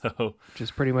 So, which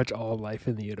is pretty much all life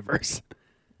in the universe.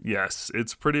 Yes,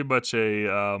 it's pretty much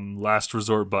a last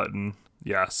resort button.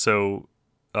 Yeah, so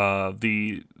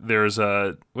there's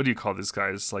a, what do you call these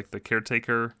guys? Like the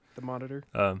caretaker? The monitor?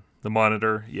 The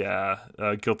monitor, yeah.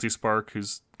 Guilty Spark,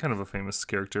 who's kind of a famous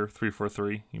character,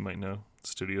 343, you might know. The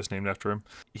studio's named after him.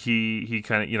 He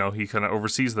kind of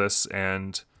oversees this,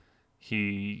 and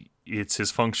it's his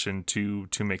function to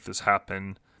make this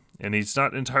happen. And he's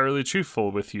not entirely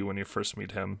truthful with you when you first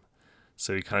meet him.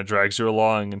 So he kind of drags you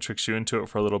along and tricks you into it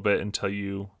for a little bit until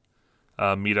you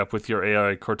meet up with your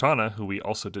AI Cortana, who we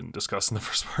also didn't discuss in the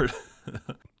first part.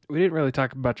 We didn't really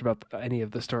talk much about any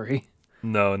of the story.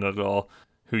 No, not at all.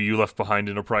 Who you left behind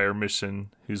in a prior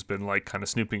mission, who's been like kind of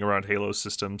snooping around Halo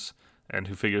systems, and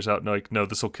who figures out no,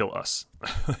 this will kill us.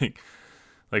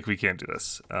 like we can't do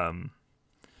this.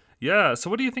 Yeah. So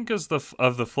what do you think of the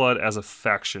Flood as a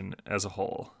faction as a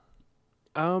whole?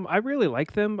 I really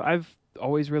like them. I've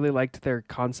always really liked their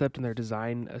concept and their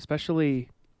design, especially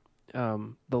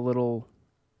the little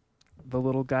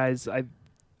guys. I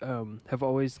have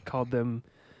always called them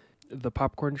the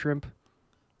popcorn shrimp.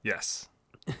 Yes.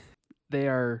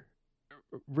 They're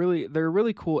a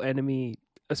really cool enemy,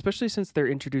 especially since they're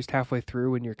introduced halfway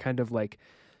through and you're kind of like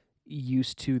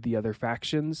used to the other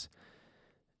factions.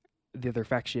 The other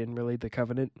faction, really, the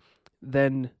Covenant.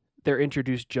 Then they're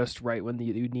introduced just right when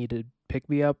you need to pick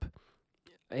me up.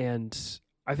 And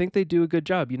I think they do a good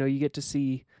job. You get to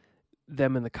see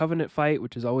them in the Covenant fight,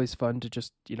 which is always fun to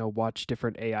just, watch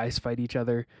different AIs fight each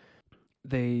other.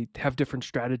 They have different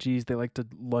strategies. They like to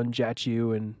lunge at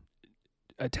you and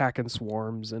attack in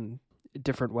swarms, and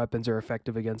different weapons are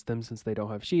effective against them since they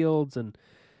don't have shields. And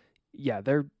yeah,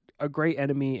 they're a great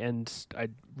enemy, and I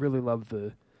really love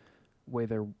the way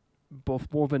they're both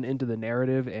woven into the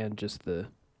narrative and just the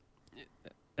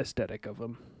aesthetic of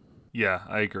them. Yeah,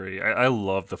 I agree. I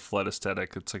love the Flood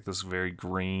aesthetic. It's like this very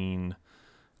green,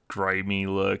 grimy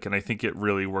look, and I think it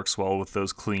really works well with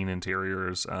those clean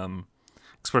interiors.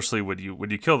 Especially when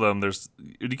you kill them, when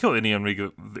you kill any enemy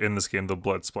in this game, the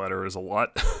blood splatter is a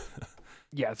lot.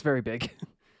 Yeah, it's very big.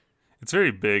 It's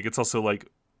very big. It's also like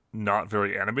not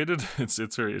very animated. It's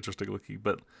very interesting looking,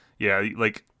 but yeah,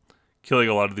 like killing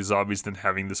a lot of these zombies, then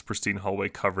having this pristine hallway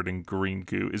covered in green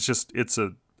goo. It's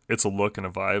a look and a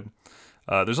vibe.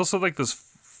 There's also like this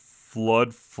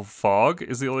flood fog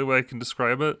is the only way I can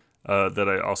describe it. That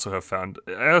I also have found.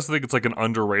 I also think it's like an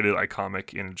underrated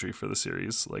iconic imagery for the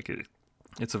series. Like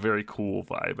it's a very cool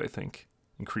vibe, I think,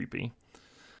 and creepy.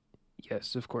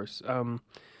 Yes, of course.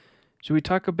 Should we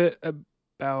talk a bit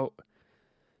about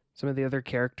some of the other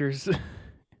characters?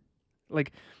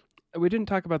 Like, we didn't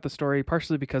talk about the story,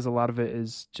 partially because a lot of it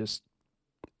is just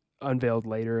unveiled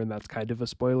later, and that's kind of a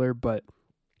spoiler, but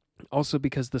also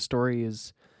because the story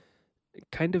is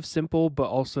kind of simple, but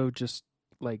also just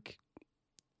like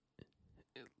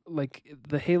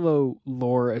the Halo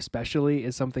lore especially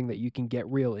is something that you can get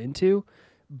real into,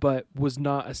 but was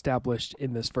not established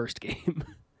in this first game.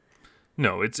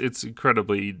 No, it's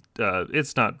incredibly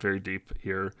it's not very deep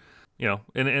here,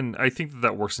 and I think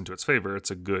that works into its favor. It's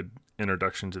a good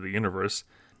introduction to the universe.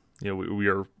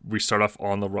 We start off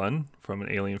on the run from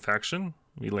an alien faction.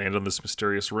 We land on this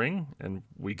mysterious ring and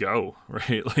we go,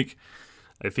 right? Like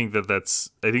I think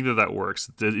that works.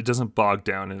 It doesn't bog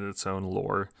down in its own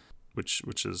lore, which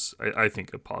is I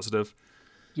think a positive.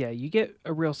 Yeah, you get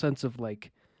a real sense of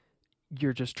like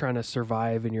you're just trying to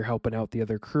survive and you're helping out the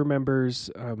other crew members,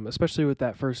 especially with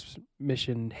that first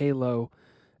mission, Halo,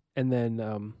 and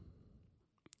then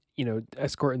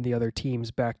escorting the other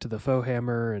teams back to the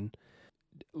Foehammer, and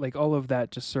like all of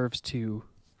that just serves to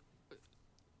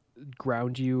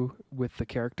ground you with the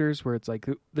characters, where it's like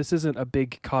this isn't a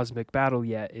big cosmic battle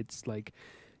yet. It's like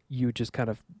you just kind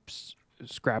of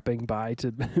scrapping by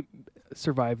to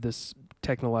survive this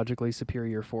technologically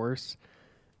superior force.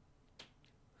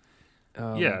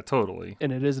 Yeah, totally.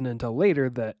 And it isn't until later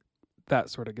that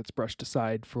sort of gets brushed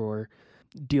aside for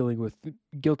dealing with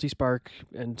Guilty Spark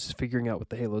and figuring out what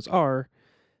the Halos are,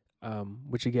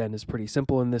 which again is pretty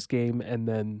simple in this game, and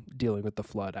then dealing with the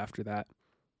Flood after that.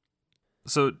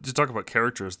 So to talk about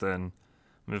characters then,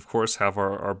 we of course have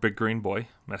our big green boy,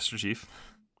 Master Chief.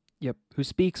 Yep, who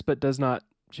speaks but does not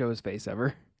show his face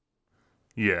ever.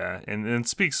 Yeah, and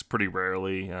speaks pretty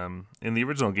rarely. In the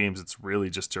original games, it's really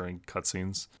just during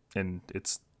cutscenes, and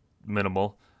it's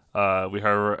minimal. We have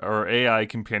our AI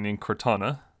companion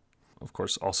Cortana, of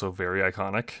course, also very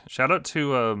iconic. Shout out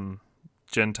to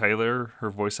Jen Tyler, her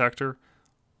voice actor,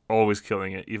 always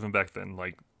killing it, even back then.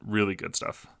 Like, really good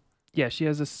stuff. Yeah, she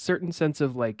has a certain sense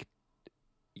of like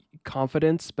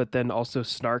confidence, but then also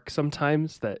snark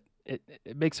sometimes that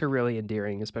it makes her really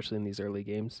endearing, especially in these early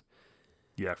games.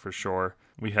 Yeah, for sure.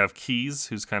 We have Keyes,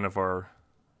 who's kind of our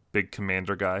big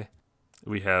commander guy.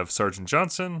 We have Sergeant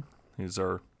Johnson, who's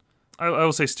our, I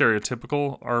will say,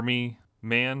 stereotypical army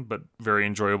man, but very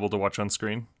enjoyable to watch on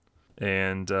screen.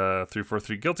 And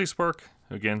 343 Guilty Spark,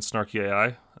 again, snarky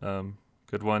AI.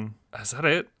 Good one. Is that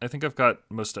it? I think I've got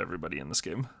most everybody in this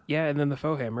game. Yeah, and then the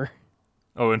Foehammer.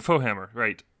 Oh, and Foehammer,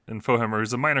 right. And Foehammer,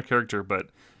 who's a minor character, but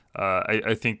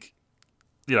I think,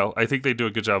 I think they do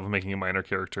a good job of making a minor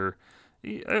character.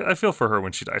 I feel for her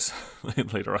when she dies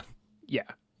later on. Yeah,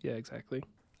 exactly.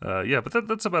 But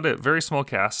that's about it. Very small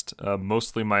cast.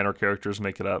 Mostly minor characters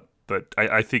make it up, but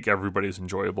I think everybody's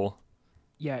enjoyable.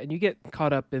 Yeah, and you get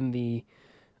caught up in the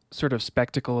sort of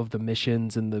spectacle of the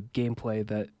missions and the gameplay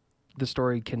that the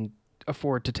story can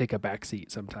afford to take a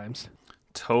backseat sometimes.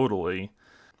 Totally.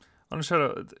 I want to shout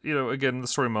out, again, the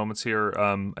story moments here,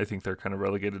 I think they're kind of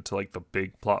relegated to like the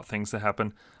big plot things that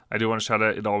happen. I do want to shout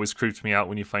out, it always creeps me out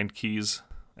when you find Keyes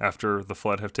after the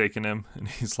Flood have taken him, and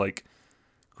he's like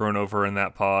grown over in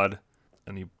that pod,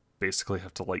 and you basically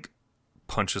have to like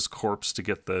punch his corpse to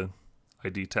get the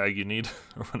ID tag you need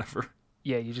or whatever.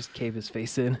 Yeah, you just cave his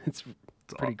face in. It's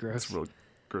pretty gross. It's real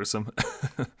gruesome.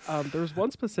 There was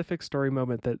one specific story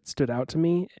moment that stood out to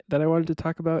me that I wanted to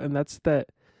talk about, and that's that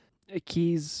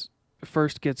Keyes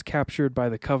first gets captured by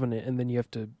the Covenant, and then you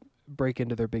have to break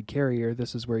into their big carrier.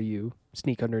 This is where you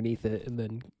sneak underneath it and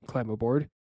then climb aboard.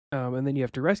 And then you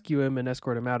have to rescue him and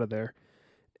escort him out of there.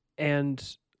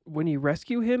 And when you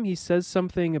rescue him, he says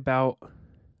something about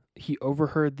he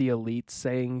overheard the elites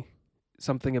saying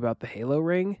something about the Halo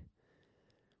ring,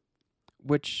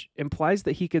 which implies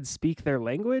that he could speak their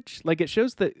language. Like, it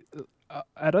shows that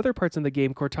at other parts in the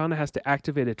game, Cortana has to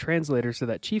activate a translator so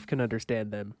that Chief can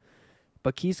understand them,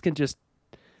 but Keyes can just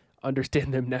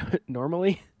understand them now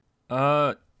normally.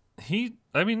 He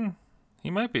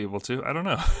might be able to. I don't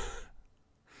know.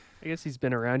 I guess he's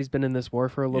been around. He's been in this war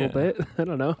for a little bit. I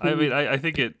don't know. I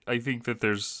think that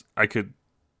I could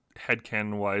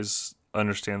headcanon wise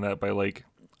understand that by like,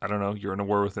 I don't know, you're in a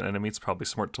war with an enemy. It's probably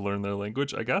smart to learn their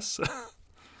language, I guess.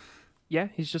 Yeah,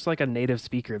 he's just like a native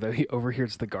speaker, though. He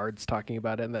overhears the guards talking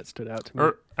about it, and that stood out to me.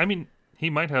 Or, he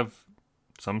might have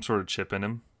some sort of chip in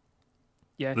him.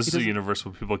 Yeah, this is a universe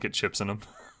where people get chips in them.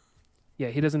 Yeah,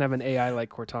 he doesn't have an AI like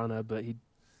Cortana, but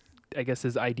I guess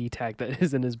his ID tag that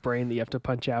is in his brain that you have to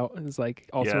punch out is like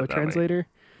also a translator.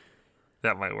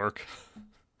 That might work.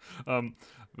 Man,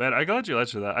 I'm glad you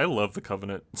answered that. I love the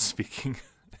Covenant speaking.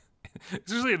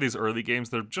 Especially in these early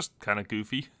games, they're just kind of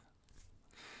goofy.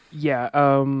 Yeah,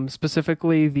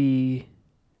 specifically the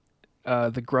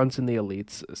grunts and the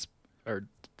elites are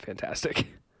fantastic.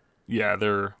 Yeah,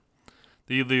 they're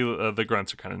the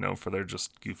grunts are kind of known for their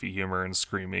just goofy humor and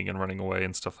screaming and running away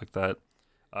and stuff like that.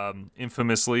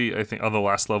 Infamously, I think on the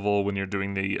last level when you're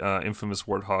doing the infamous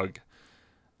Warthog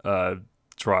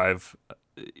drive,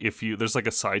 there's like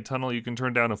a side tunnel you can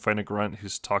turn down and find a grunt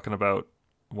who's talking about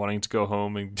wanting to go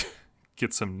home and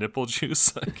get some nipple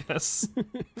juice, I guess.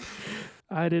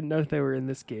 I didn't know they were in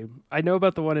this game. I know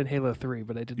about the one in Halo 3,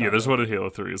 but I did not. Yeah, there's one in Halo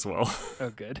 3 as well. Oh,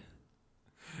 good.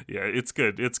 Yeah, it's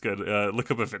good. It's good.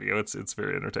 Look up a video. It's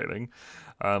very entertaining.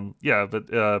 Fun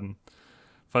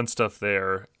stuff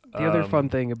there. The other fun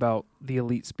thing about the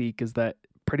Elite Speak is that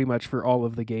pretty much for all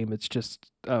of the game, it's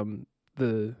just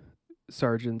the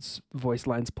sergeant's voice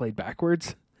lines played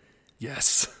backwards.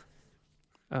 Yes.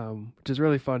 Which is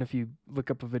really fun. If you look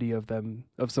up a video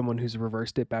of someone who's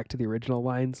reversed it back to the original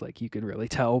lines, like you could really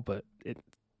tell, but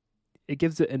it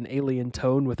gives it an alien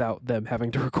tone without them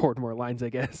having to record more lines, I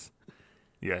guess.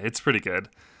 Yeah, it's pretty good.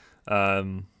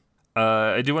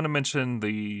 I do want to mention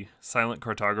the Silent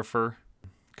Cartographer,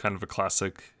 kind of a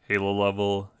classic Halo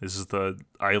level. This is the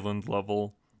island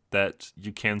level that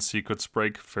you can secrets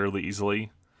break fairly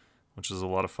easily, which is a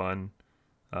lot of fun,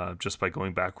 just by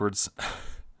going backwards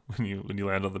when you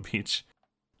land on the beach.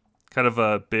 Kind of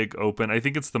a big open. I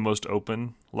think it's the most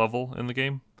open level in the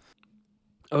game.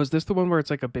 Oh, is this the one where it's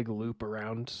like a big loop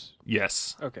around?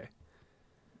 Yes. Okay.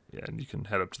 Yeah, and you can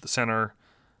head up to the center.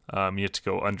 You have to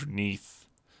go underneath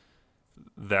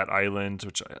that island,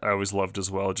 which I always loved as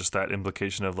well. Just that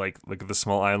implication of like the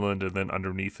small island, and then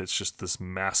underneath it's just this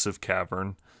massive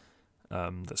cavern.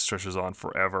 that stretches on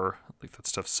forever. Like, that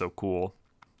stuff's so cool.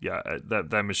 Yeah,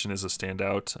 that mission is a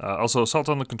standout. Also, Assault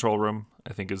on the Control Room,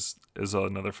 I think, is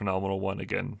another phenomenal one.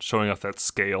 Again, showing off that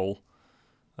scale.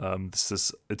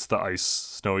 It's the ice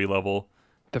snowy level.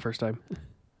 The first time.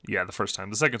 Yeah, the first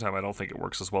time. The second time, I don't think it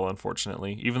works as well,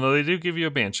 unfortunately. Even though they do give you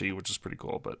a Banshee, which is pretty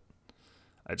cool, but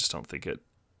I just don't think it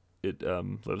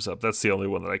lives up. That's the only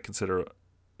one that I consider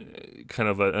kind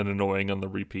of an annoying on the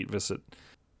repeat visit.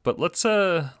 But let's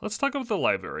talk about the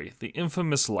library, the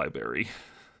infamous library.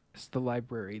 It's the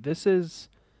library. This is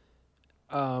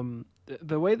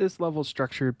the way this level's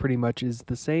structured pretty much is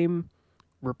the same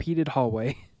repeated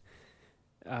hallway.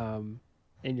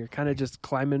 And you're kind of just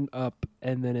climbing up,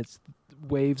 and then it's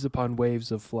waves upon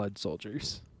waves of flood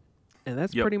soldiers. And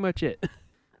that's pretty much it.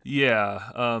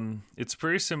 Yeah, it's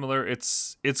very similar.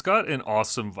 It's got an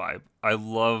awesome vibe. I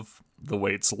love the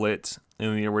way it's lit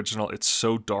in the original. It's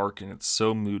so dark and it's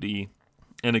so moody.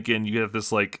 And again, you have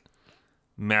this like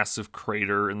massive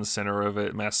crater in the center of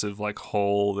it, massive like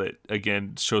hole that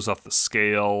again shows off the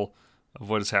scale of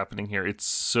what is happening here. It's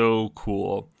so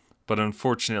cool. But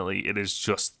unfortunately, it is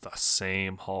just the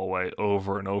same hallway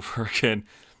over and over again,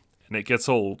 and it gets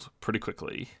old pretty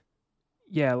quickly.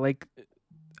 Yeah, like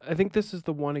I think this is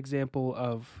the one example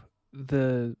of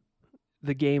the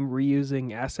game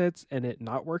reusing assets and it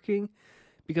not working,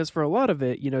 because for a lot of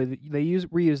it, they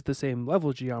reuse the same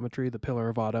level geometry, the Pillar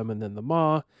of Autumn and then the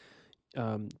Maw,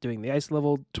 doing the ice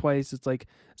level twice. It's like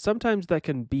sometimes that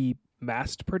can be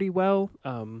masked pretty well.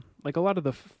 Like a lot of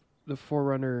the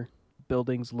Forerunner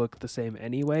buildings look the same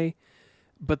anyway,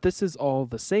 but this is all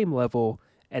the same level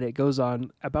and it goes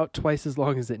on about twice as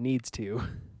long as it needs to.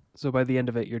 So by the end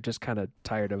of it, you're just kind of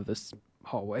tired of this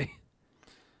hallway.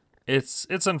 It's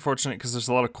unfortunate because there's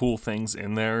a lot of cool things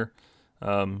in there.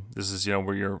 This is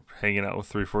where you're hanging out with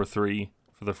 343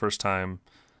 for the first time.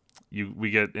 We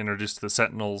get introduced to the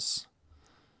Sentinels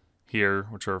here,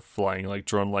 which are flying like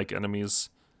drone-like enemies,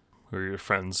 who are your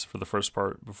friends for the first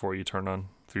part before you turn on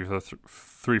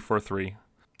 343.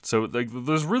 So like,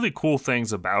 there's really cool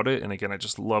things about it, and again, I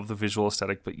just love the visual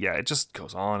aesthetic. But yeah, it just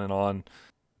goes on and on.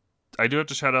 I do have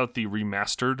to shout out the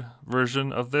remastered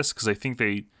version of this because I think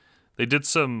they did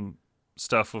some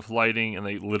stuff with lighting, and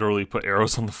they literally put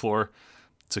arrows on the floor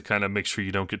to kind of make sure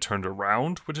you don't get turned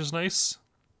around, which is nice.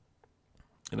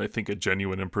 And I think a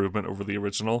genuine improvement over the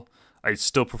original. I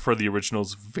still prefer the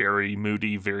original's very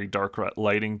moody, very dark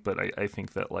lighting, but I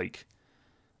think that, like,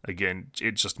 again,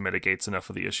 it just mitigates enough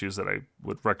of the issues that I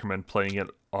would recommend playing it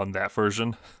on that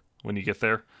version when you get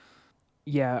there.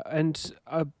 Yeah, and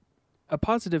a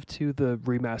positive to the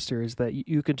remaster is that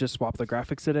you can just swap the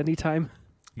graphics at any time.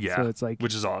 Yeah, so it's like,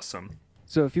 which is awesome.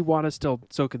 So if you want to still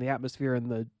soak in the atmosphere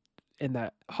in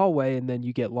that hallway, and then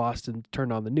you get lost and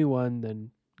turn on the new one,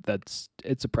 then it's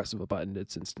a press of a button.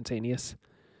 It's instantaneous.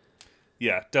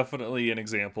 Yeah, definitely an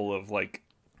example of like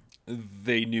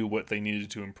they knew what they needed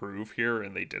to improve here,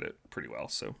 and they did it pretty well.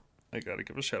 So I gotta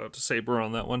give a shout out to Saber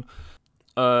on that one.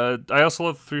 I also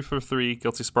love 343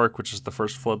 Guilty Spark, which is the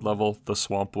first flood level, the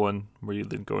swamp one, where you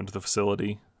then go into the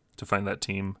facility to find that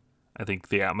team. I think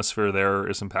the atmosphere there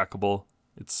is impeccable.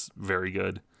 It's very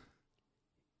good.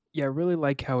 Yeah, I really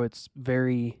like how it's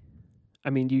very... I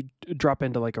mean, you drop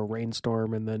into like a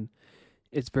rainstorm, and then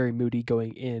it's very moody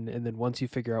going in, and then once you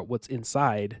figure out what's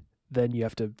inside, then you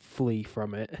have to flee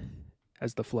from it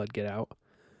as the flood get out.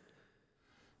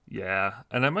 Yeah,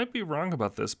 and I might be wrong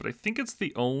about this, but I think it's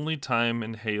the only time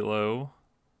in Halo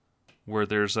where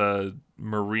there's a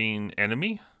marine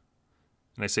enemy,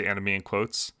 and I say enemy in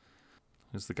quotes.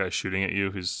 Who's the guy shooting at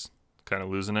you who's kind of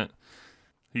losing it.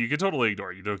 You can totally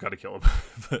ignore it. You don't got to kill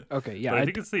him. Okay, yeah. But I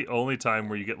think it's the only time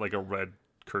where you get like a red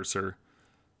cursor,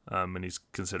 and he's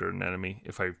considered an enemy,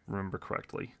 if I remember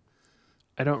correctly.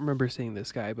 I don't remember seeing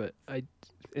this guy, but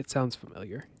it sounds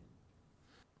familiar.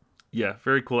 Yeah,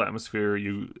 very cool atmosphere.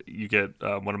 You get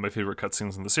one of my favorite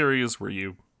cutscenes in the series where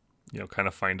you kind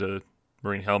of find a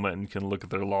marine helmet and can look at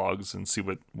their logs and see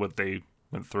what they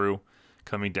went through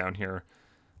coming down here.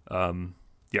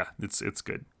 Yeah, it's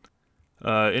good.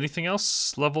 Anything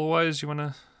else level wise you want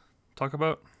to talk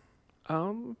about?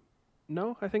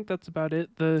 No, I think that's about it.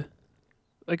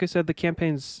 Like I said, the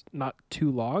campaign's not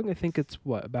too long. I think it's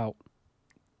about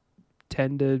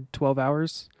 10 to 12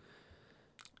 hours.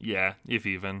 Yeah, if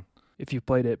even. If you've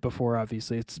played it before,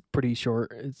 obviously it's pretty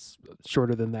short. It's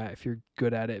shorter than that if you're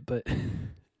good at it, but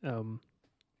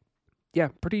yeah,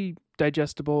 pretty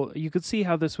digestible. You could see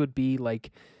how this would be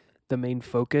like the main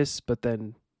focus, but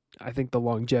then I think the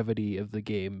longevity of the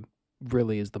game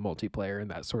really is the multiplayer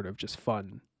and that sort of just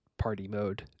fun party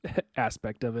mode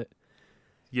aspect of it.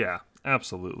 Yeah,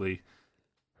 absolutely.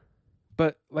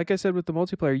 But like I said with the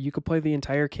multiplayer, you could play the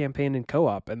entire campaign in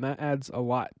co-op, and that adds a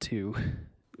lot to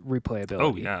replayability.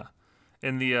 Oh yeah,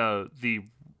 and the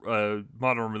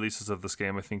modern releases of this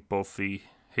game, I think both the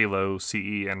Halo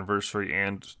CE Anniversary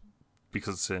and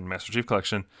because it's in Master Chief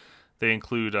Collection, they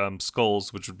include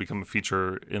skulls, which would become a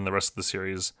feature in the rest of the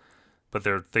series. But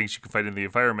they're things you can fight in the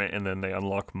environment, and then they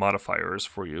unlock modifiers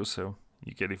for you, so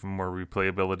you get even more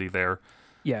replayability there.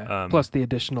 Yeah, plus the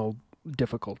additional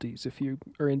difficulties if you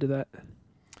are into that.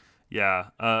 Yeah,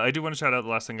 I do want to shout out the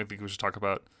last thing I think we should talk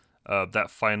about, that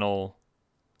final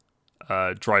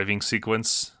driving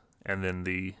sequence, and then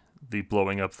the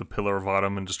blowing up the Pillar of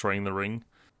Autumn and destroying the ring.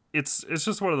 It's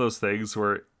just one of those things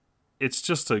where it's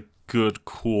just a good,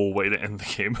 cool way to end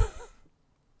the game.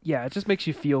 Yeah, it just makes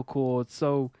you feel cool. It's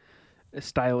so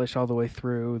stylish all the way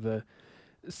through. The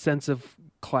sense of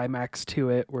climax to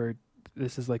it, where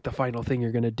this is like the final thing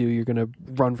you're going to do. You're going to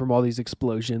run from all these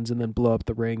explosions and then blow up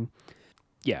the ring.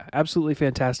 Yeah, absolutely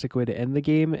fantastic way to end the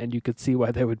game, and you could see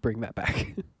why they would bring that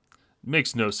back.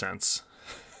 Makes no sense.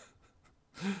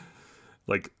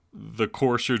 Like, the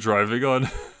course you're driving on.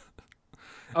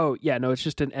 Oh, yeah, no, it's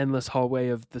just an endless hallway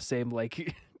of the same,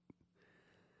 like,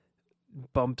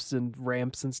 bumps and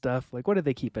ramps and stuff. Like, what did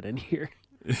they keep it in here?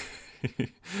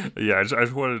 Yeah, I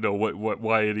just want to know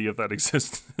why any of that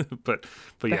exists. but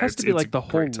that yeah, has to be like the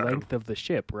whole time. length of the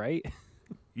ship, right?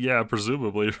 Yeah,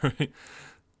 presumably, right?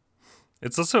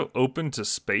 It's also open to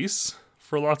space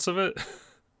for lots of it.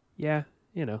 Yeah,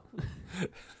 you know.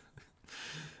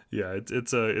 Yeah,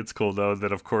 it's cool though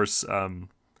that of course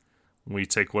we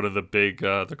take one of the big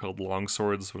they're called long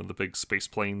swords, one of the big space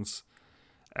planes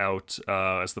out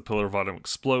as the Pillar of Autumn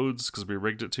explodes because we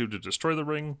rigged it to destroy the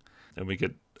ring, and we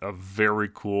get a very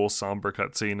cool somber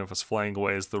cutscene of us flying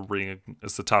away as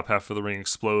the top half of the ring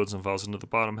explodes and falls into the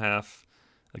bottom half.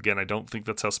 Again, I don't think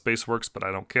that's how space works, but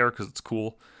I don't care because it's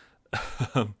cool.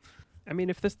 I mean,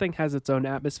 if this thing has its own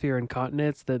atmosphere and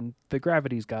continents, then the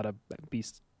gravity's got to be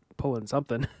pulling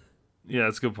something. Yeah,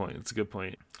 it's a good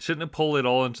point. Shouldn't it pull it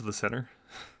all into the center?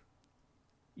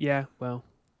 Yeah, well,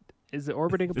 is it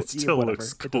orbiting? It still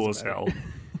looks cool as hell.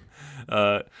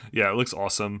 Yeah, it looks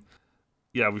awesome.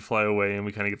 Yeah, we fly away and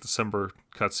we kind of get the December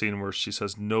cutscene where she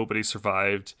says nobody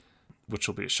survived, which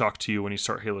will be a shock to you when you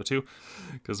start Halo 2,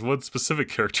 because one specific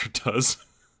character does.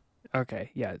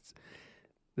 Okay, yeah,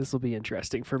 this will be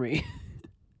interesting for me.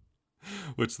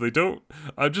 Which they don't.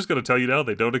 I'm just gonna tell you now.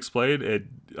 They don't explain, and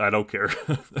I don't care.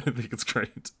 I think it's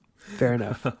great. Fair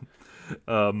enough.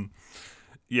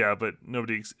 Yeah, but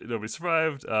nobody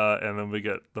survived, and then we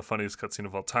get the funniest cutscene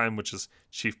of all time, which is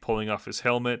Chief pulling off his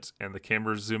helmet, and the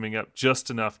camera zooming up just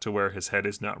enough to where his head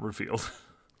is not revealed.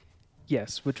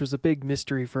 Yes, which was a big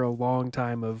mystery for a long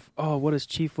time of, oh, what does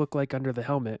Chief look like under the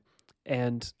helmet?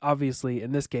 And obviously,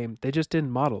 in this game, they just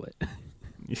didn't model it.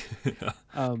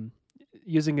 Yeah.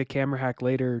 Using a camera hack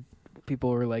later, people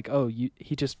were like, oh,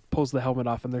 he just pulls the helmet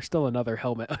off, and there's still another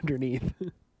helmet underneath.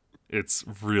 It's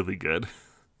really good.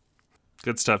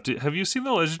 Good stuff. Have you seen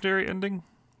the legendary ending?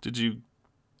 Did you?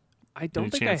 I don't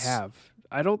think I have.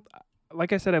 I don't.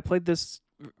 Like I said, I played this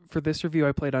for this review.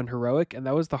 I played on heroic, and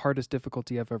that was the hardest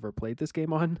difficulty I've ever played this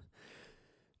game on.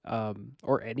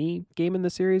 Or any game in the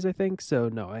series, I think. So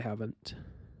no, I haven't.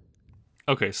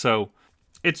 Okay, so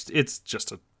it's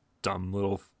just a dumb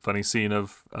little funny scene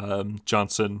of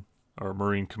Johnson, our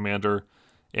Marine commander,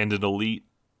 and an elite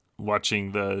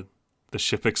watching the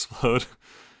ship explode,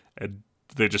 and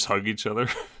they just hug each other.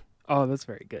 Oh, that's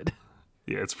very good.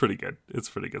 Yeah, it's pretty good. It's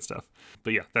pretty good stuff.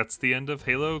 But yeah, that's the end of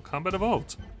Halo Combat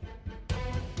Evolved.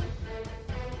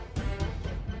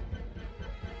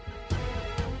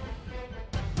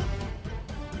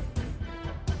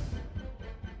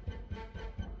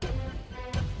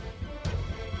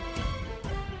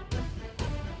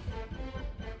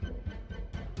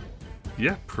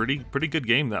 Yeah, pretty good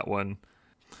game, that one.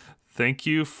 Thank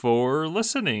you for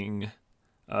listening.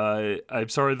 I'm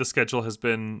sorry the schedule has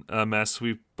been a mess.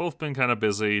 We've both been kind of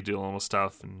busy dealing with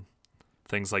stuff and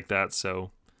things like that,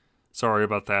 so sorry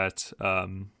about that.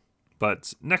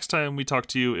 But next time we talk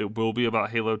to you, it will be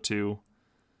about Halo 2.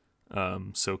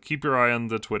 So keep your eye on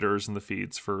the Twitters and the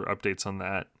feeds for updates on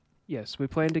that. Yes, we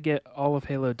plan to get all of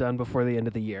Halo done before the end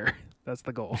of the year. That's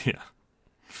the goal. Yeah.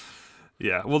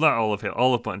 Yeah, well, not all of Halo,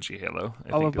 all of Bungie Halo.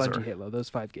 All of Bungie Halo, those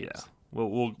 5 games. Yeah,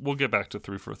 we'll get back to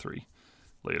 343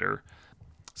 later.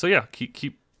 So yeah,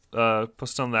 keep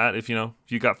posting on that. If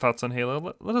you got thoughts on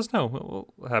Halo, let us know.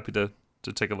 We're happy to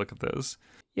take a look at those.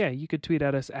 Yeah, you could tweet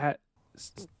at us at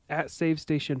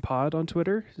SaveStationPod on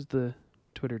Twitter is the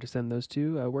Twitter to send those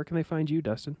to. Where can they find you,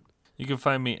 Dustin? You can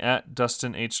find me at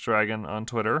Dustin H Dragon on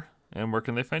Twitter. And where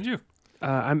can they find you?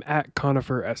 I'm at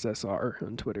Conifer SSR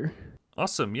on Twitter.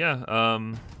 Awesome.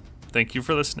 Yeah. Thank you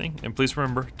for listening, and please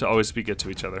remember to always be good to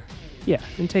each other. Yeah,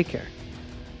 and take care.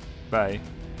 Bye.